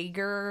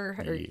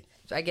Yeager,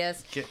 I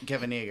guess.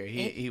 Kevin Eager.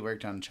 He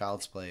worked on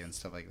Child's Play and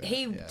stuff like that.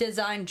 He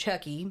designed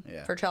Chucky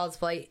Yeah. for Child's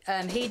Play.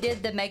 He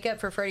did the makeup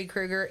for Freddy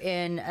Krueger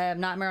in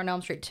Nightmare on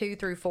Elm Street 2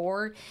 through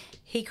 4.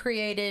 He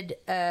created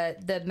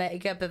the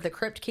makeup of the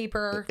Crypt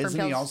Keeper. Isn't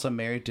he also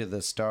married to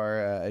the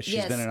star?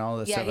 She's been in all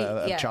the stuff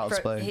of Child's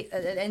Play.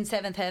 In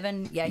Seventh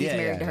Heaven. Yeah, he's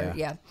married to her.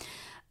 Yeah.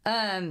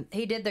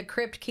 He did the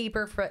Crypt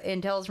Keeper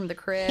in Tales from the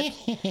Crypt.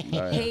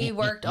 He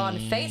worked on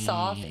Face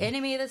Off,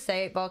 Enemy of the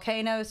State,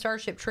 Volcano,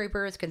 Starship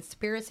Troopers,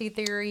 Conspiracy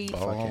Theory,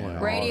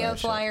 Radio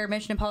Flyer,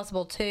 Mission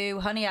Impossible 2,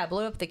 Honey, I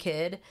Blew Up the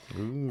Kid.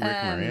 Ooh, Rick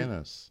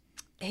Moranis.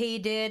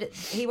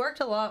 He worked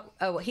a lot.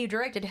 Oh, he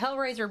directed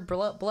Hellraiser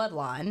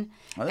Bloodline.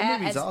 Oh, that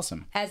movie's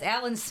awesome. As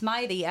Alan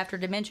Smythe after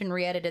Dimension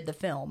re-edited the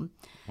film.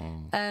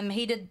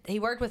 He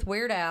worked with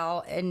Weird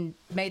Al and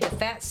made the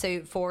fat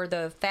suit for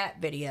the Fat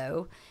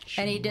video.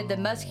 And he did the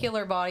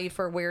muscular body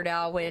for Weird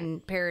Al when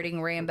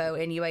parodying Rambo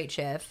in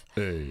UHF.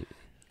 Hey.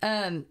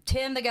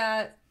 Tim, the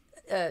guy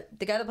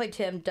that played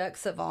Tim, Duck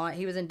Savant,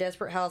 he was in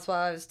Desperate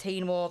Housewives,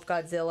 Teen Wolf,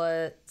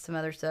 Godzilla, some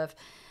other stuff.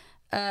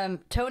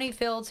 Tony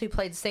Fields, who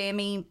played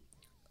Sammy,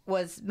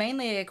 was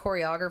mainly a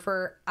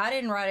choreographer. I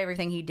didn't write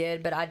everything he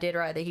did, but I did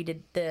write that he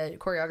did the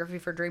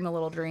choreography for Dream a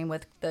Little Dream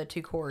with the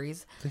two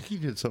Coreys. I think he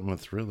did something with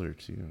Thriller,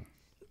 too.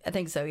 I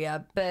think so,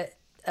 yeah. But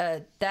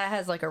that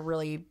has like a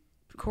really...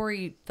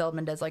 Corey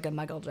Feldman does like a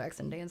Michael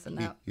Jackson dance in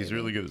that. He's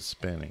really good at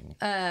spinning.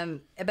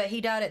 But he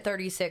died at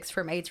 36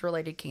 from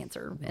AIDS-related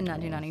cancer in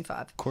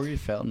 1995. Corey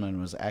Feldman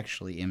was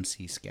actually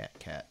MC Scat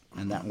Cat,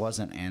 and that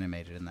wasn't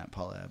animated in that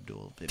Paula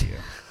Abdul video.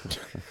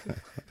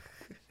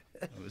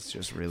 It was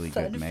just really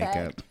Fun good makeup.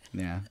 fact.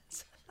 Yeah.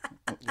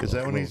 Is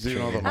that when he's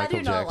doing all the Michael I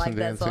do not Jackson like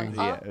that dancing?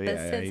 song.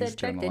 Yeah, he's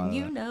doing a lot of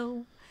you that.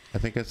 know. I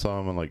think I saw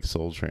him on like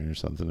Soul Train or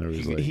something. There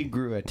was like He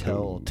grew a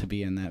toe to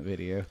be in that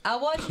video. I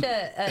watched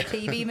a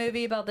TV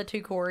movie about the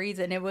two Coreys,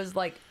 and it was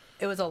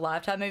a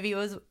Lifetime movie. It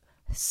was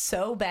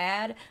so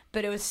bad,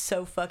 but it was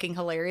so fucking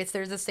hilarious.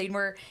 There's a scene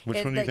where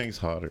which one do you think's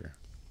hotter?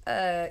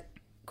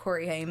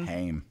 Corey Haim.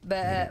 Haim.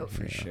 But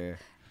For sure.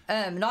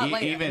 not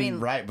like Even I mean,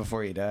 right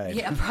before he died.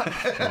 yeah,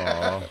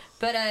 probably.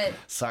 But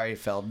Sorry,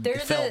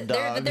 there's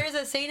there's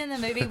a scene in the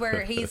movie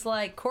where he's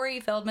like Corey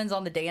Feldman's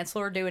on the dance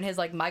floor doing his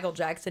like Michael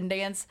Jackson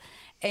dance,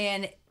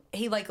 and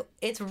he like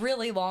it's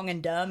really long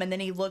and dumb, and then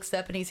he looks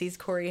up and he sees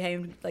Corey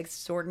Haim like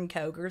snorting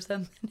coke or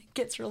something. He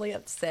gets really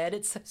upset.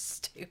 It's so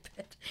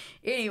stupid.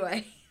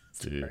 Anyway,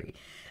 sorry.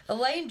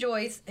 Elaine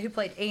Joyce, who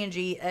played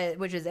Angie,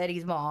 which is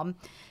Eddie's mom,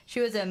 she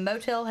was in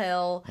Motel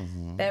Hell,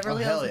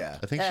 Beverly Hills. Hell yeah.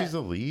 I think she's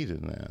the lead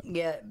in that.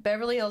 Yeah,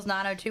 Beverly Hills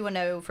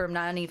 90210 from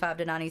 95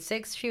 to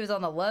 96. She was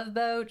on the Love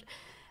Boat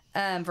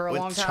for a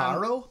long time.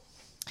 With Charo?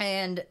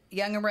 And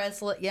Young and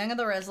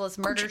the Restless,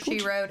 Murder, She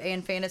Wrote,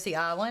 and Fantasy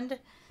Island.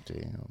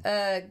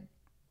 Damn.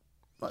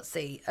 Let's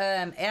see.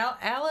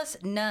 Alice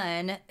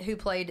Nunn, who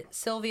played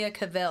Sylvia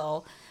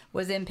Cavell,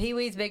 was in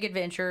Pee-wee's Big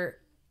Adventure.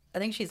 I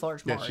think she's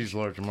Large Marge. Yeah, she's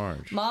Large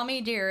Marge. Mommy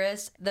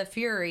Dearest, The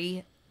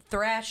Fury,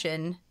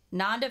 Thrashin',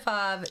 9 to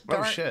 5.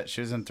 Oh, shit.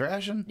 She was in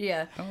Thrashing?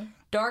 Yeah.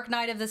 Dark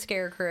Knight of the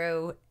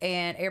Scarecrow,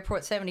 and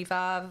Airport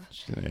 75.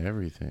 She's in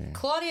everything.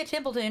 Claudia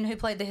Templeton, who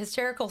played the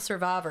hysterical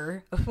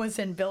survivor, was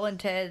in Bill and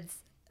Ted's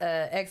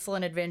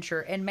Excellent Adventure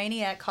and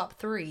Maniac Cop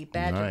 3.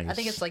 Nice. I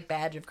think it's like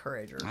Badge of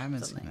Courage or something. I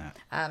haven't seen that.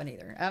 I haven't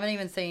either. I haven't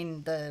even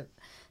seen the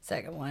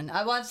second one.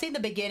 I've seen the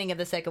beginning of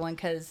the second one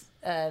because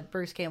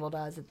Bruce Campbell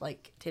dies at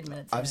like 10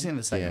 minutes. I've seen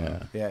the second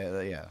one.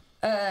 Yeah.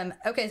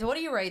 Okay, so what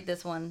do you rate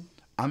this one?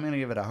 I'm going to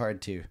give it a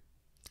hard 2.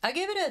 I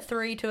give it a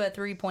 3 to a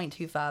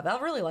 3.25.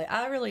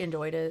 I really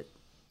enjoyed it,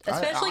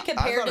 especially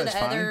compared thought to it was the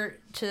fine. other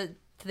to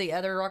the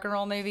other rock and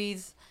roll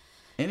movies.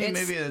 Any It's-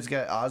 movie that's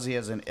got Ozzy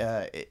as an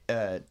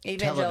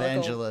Evangelical.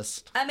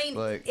 televangelist. I mean,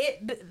 like,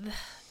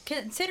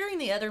 considering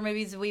the other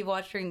movies we've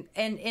watched and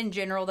in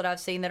general that I've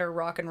seen that are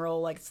rock and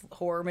roll like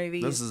horror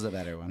movies, this is a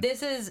better one.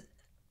 this is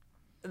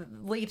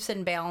leaps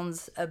and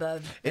bounds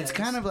above. It's those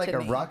kind of like to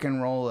a me. rock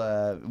and roll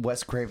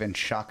Wes Craven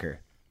shocker.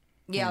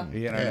 Yeah,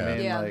 You know what I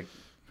mean? Yeah. Like,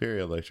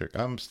 Very electric.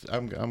 I'm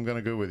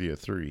gonna go with you a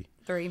 3.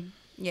 3.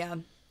 Yeah,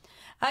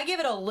 I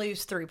give it a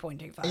loose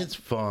 3.25. It's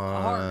a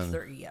hard fun.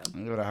 3. Yeah,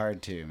 I'll give it a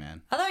hard 2,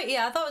 man. I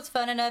thought it was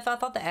fun enough. I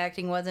thought the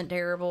acting wasn't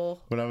terrible.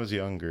 When I was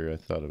younger, I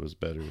thought it was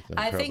better than it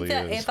I think probably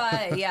that is.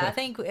 I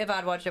think if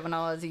I'd watched it when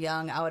I was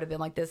young, I would have been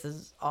like, "This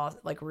is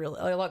awesome, like really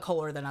a lot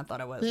cooler than I thought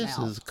it was." This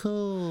now. is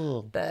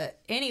cool. But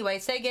anyway,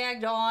 stay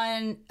gagged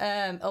on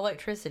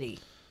electricity.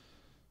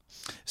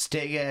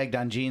 Stay gagged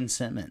on Gene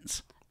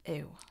Simmons.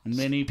 Ew.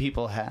 Many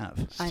people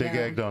have. I Stay know.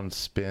 gagged on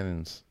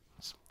spins.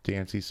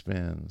 Dancy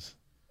spins.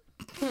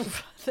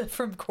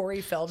 From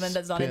Corey Feldman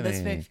that's not in this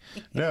Spinning.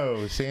 movie.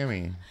 No,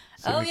 Sammy.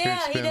 Oh Sammy yeah,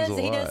 Curtis he spins does.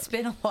 a He lot. does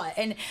spin a lot.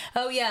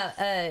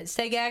 And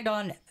stay gagged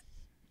on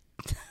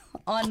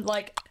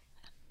like.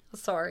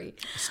 Sorry.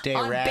 Stay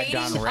on ragged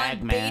on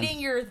Ragman. beating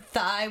your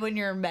thigh when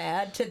you're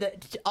mad to the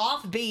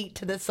offbeat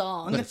to the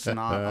song. It's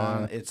not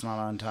on. It's not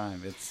on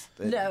time. It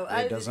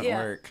doesn't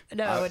work.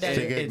 No, it doesn't.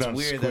 Stay gagged It's on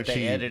weird that they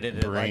squishy edited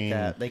it like brain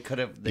that. They could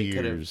have.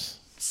 ears.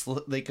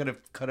 they could have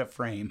cut a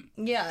frame.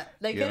 Yeah,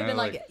 they could have been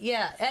like,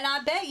 yeah. And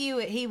I bet you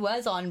he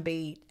was on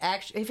beat.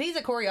 Actually, if he's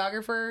a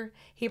choreographer,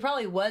 he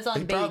probably was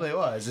on beat. He probably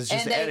was. It's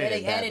just and they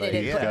edited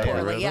edited badly. it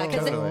poorly. Yeah,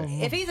 because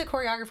totally. if he's a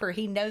choreographer,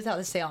 he knows how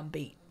to stay on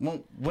beat.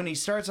 Well, when he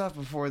starts off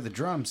before the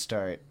drums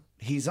start,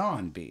 he's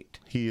on beat.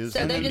 He is. So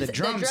And they then just, the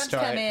drums come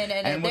start, in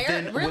and they're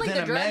within, really within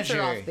the a drums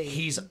measure, are off beat.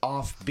 he's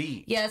off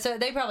beat. Yeah, so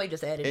they probably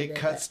just edited It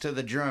cuts to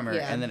the drummer,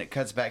 Yeah. and then it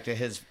cuts back to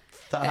his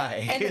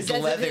thigh, and his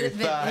does leather his,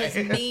 thigh,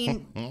 his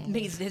mean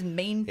his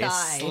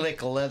thigh.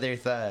 slick leather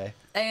thigh.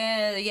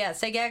 And yeah,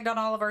 stay gagged on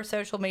all of our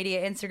social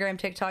media: Instagram,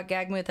 TikTok,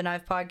 Gag Me with a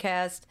Knife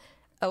Podcast.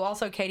 Oh,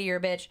 also Katie, you're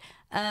a bitch.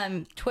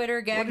 Twitter,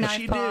 Gag What does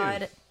Knife she do?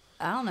 Pod.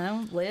 I don't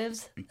know.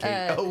 Lives.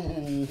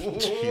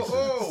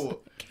 Oh,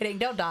 Kidding.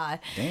 Don't die.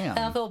 Damn.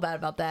 I feel bad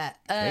about that.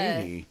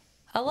 Katie,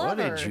 I love what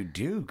her. did you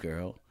do,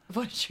 girl?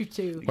 What did you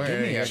do? Give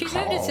me a She moved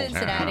to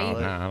Cincinnati.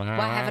 Why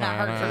haven't I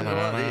heard from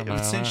her?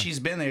 Well, since she's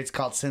been there, it's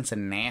called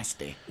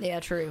Cincinnati. Yeah,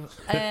 true.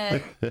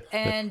 And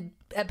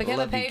become a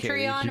Love you, Katie.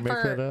 Patreon Did you make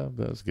that for up?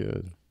 That was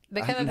good.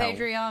 become a No.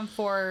 Patreon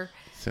for.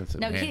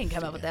 No, he didn't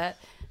come up with that.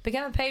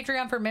 Become a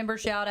Patreon for member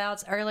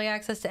shout-outs, early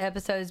access to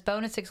episodes,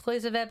 bonus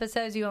exclusive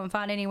episodes you won't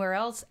find anywhere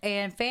else,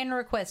 and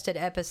fan-requested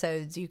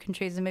episodes. You can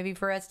choose a movie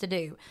for us to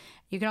do.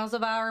 You can also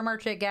buy our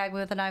merch at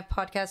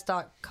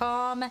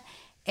gagwithanifepodcast.com,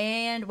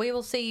 and we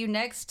will see you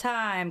next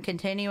time,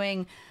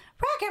 continuing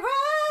Rock and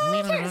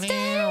Roll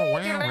Thursday.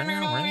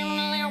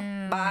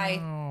 Bye.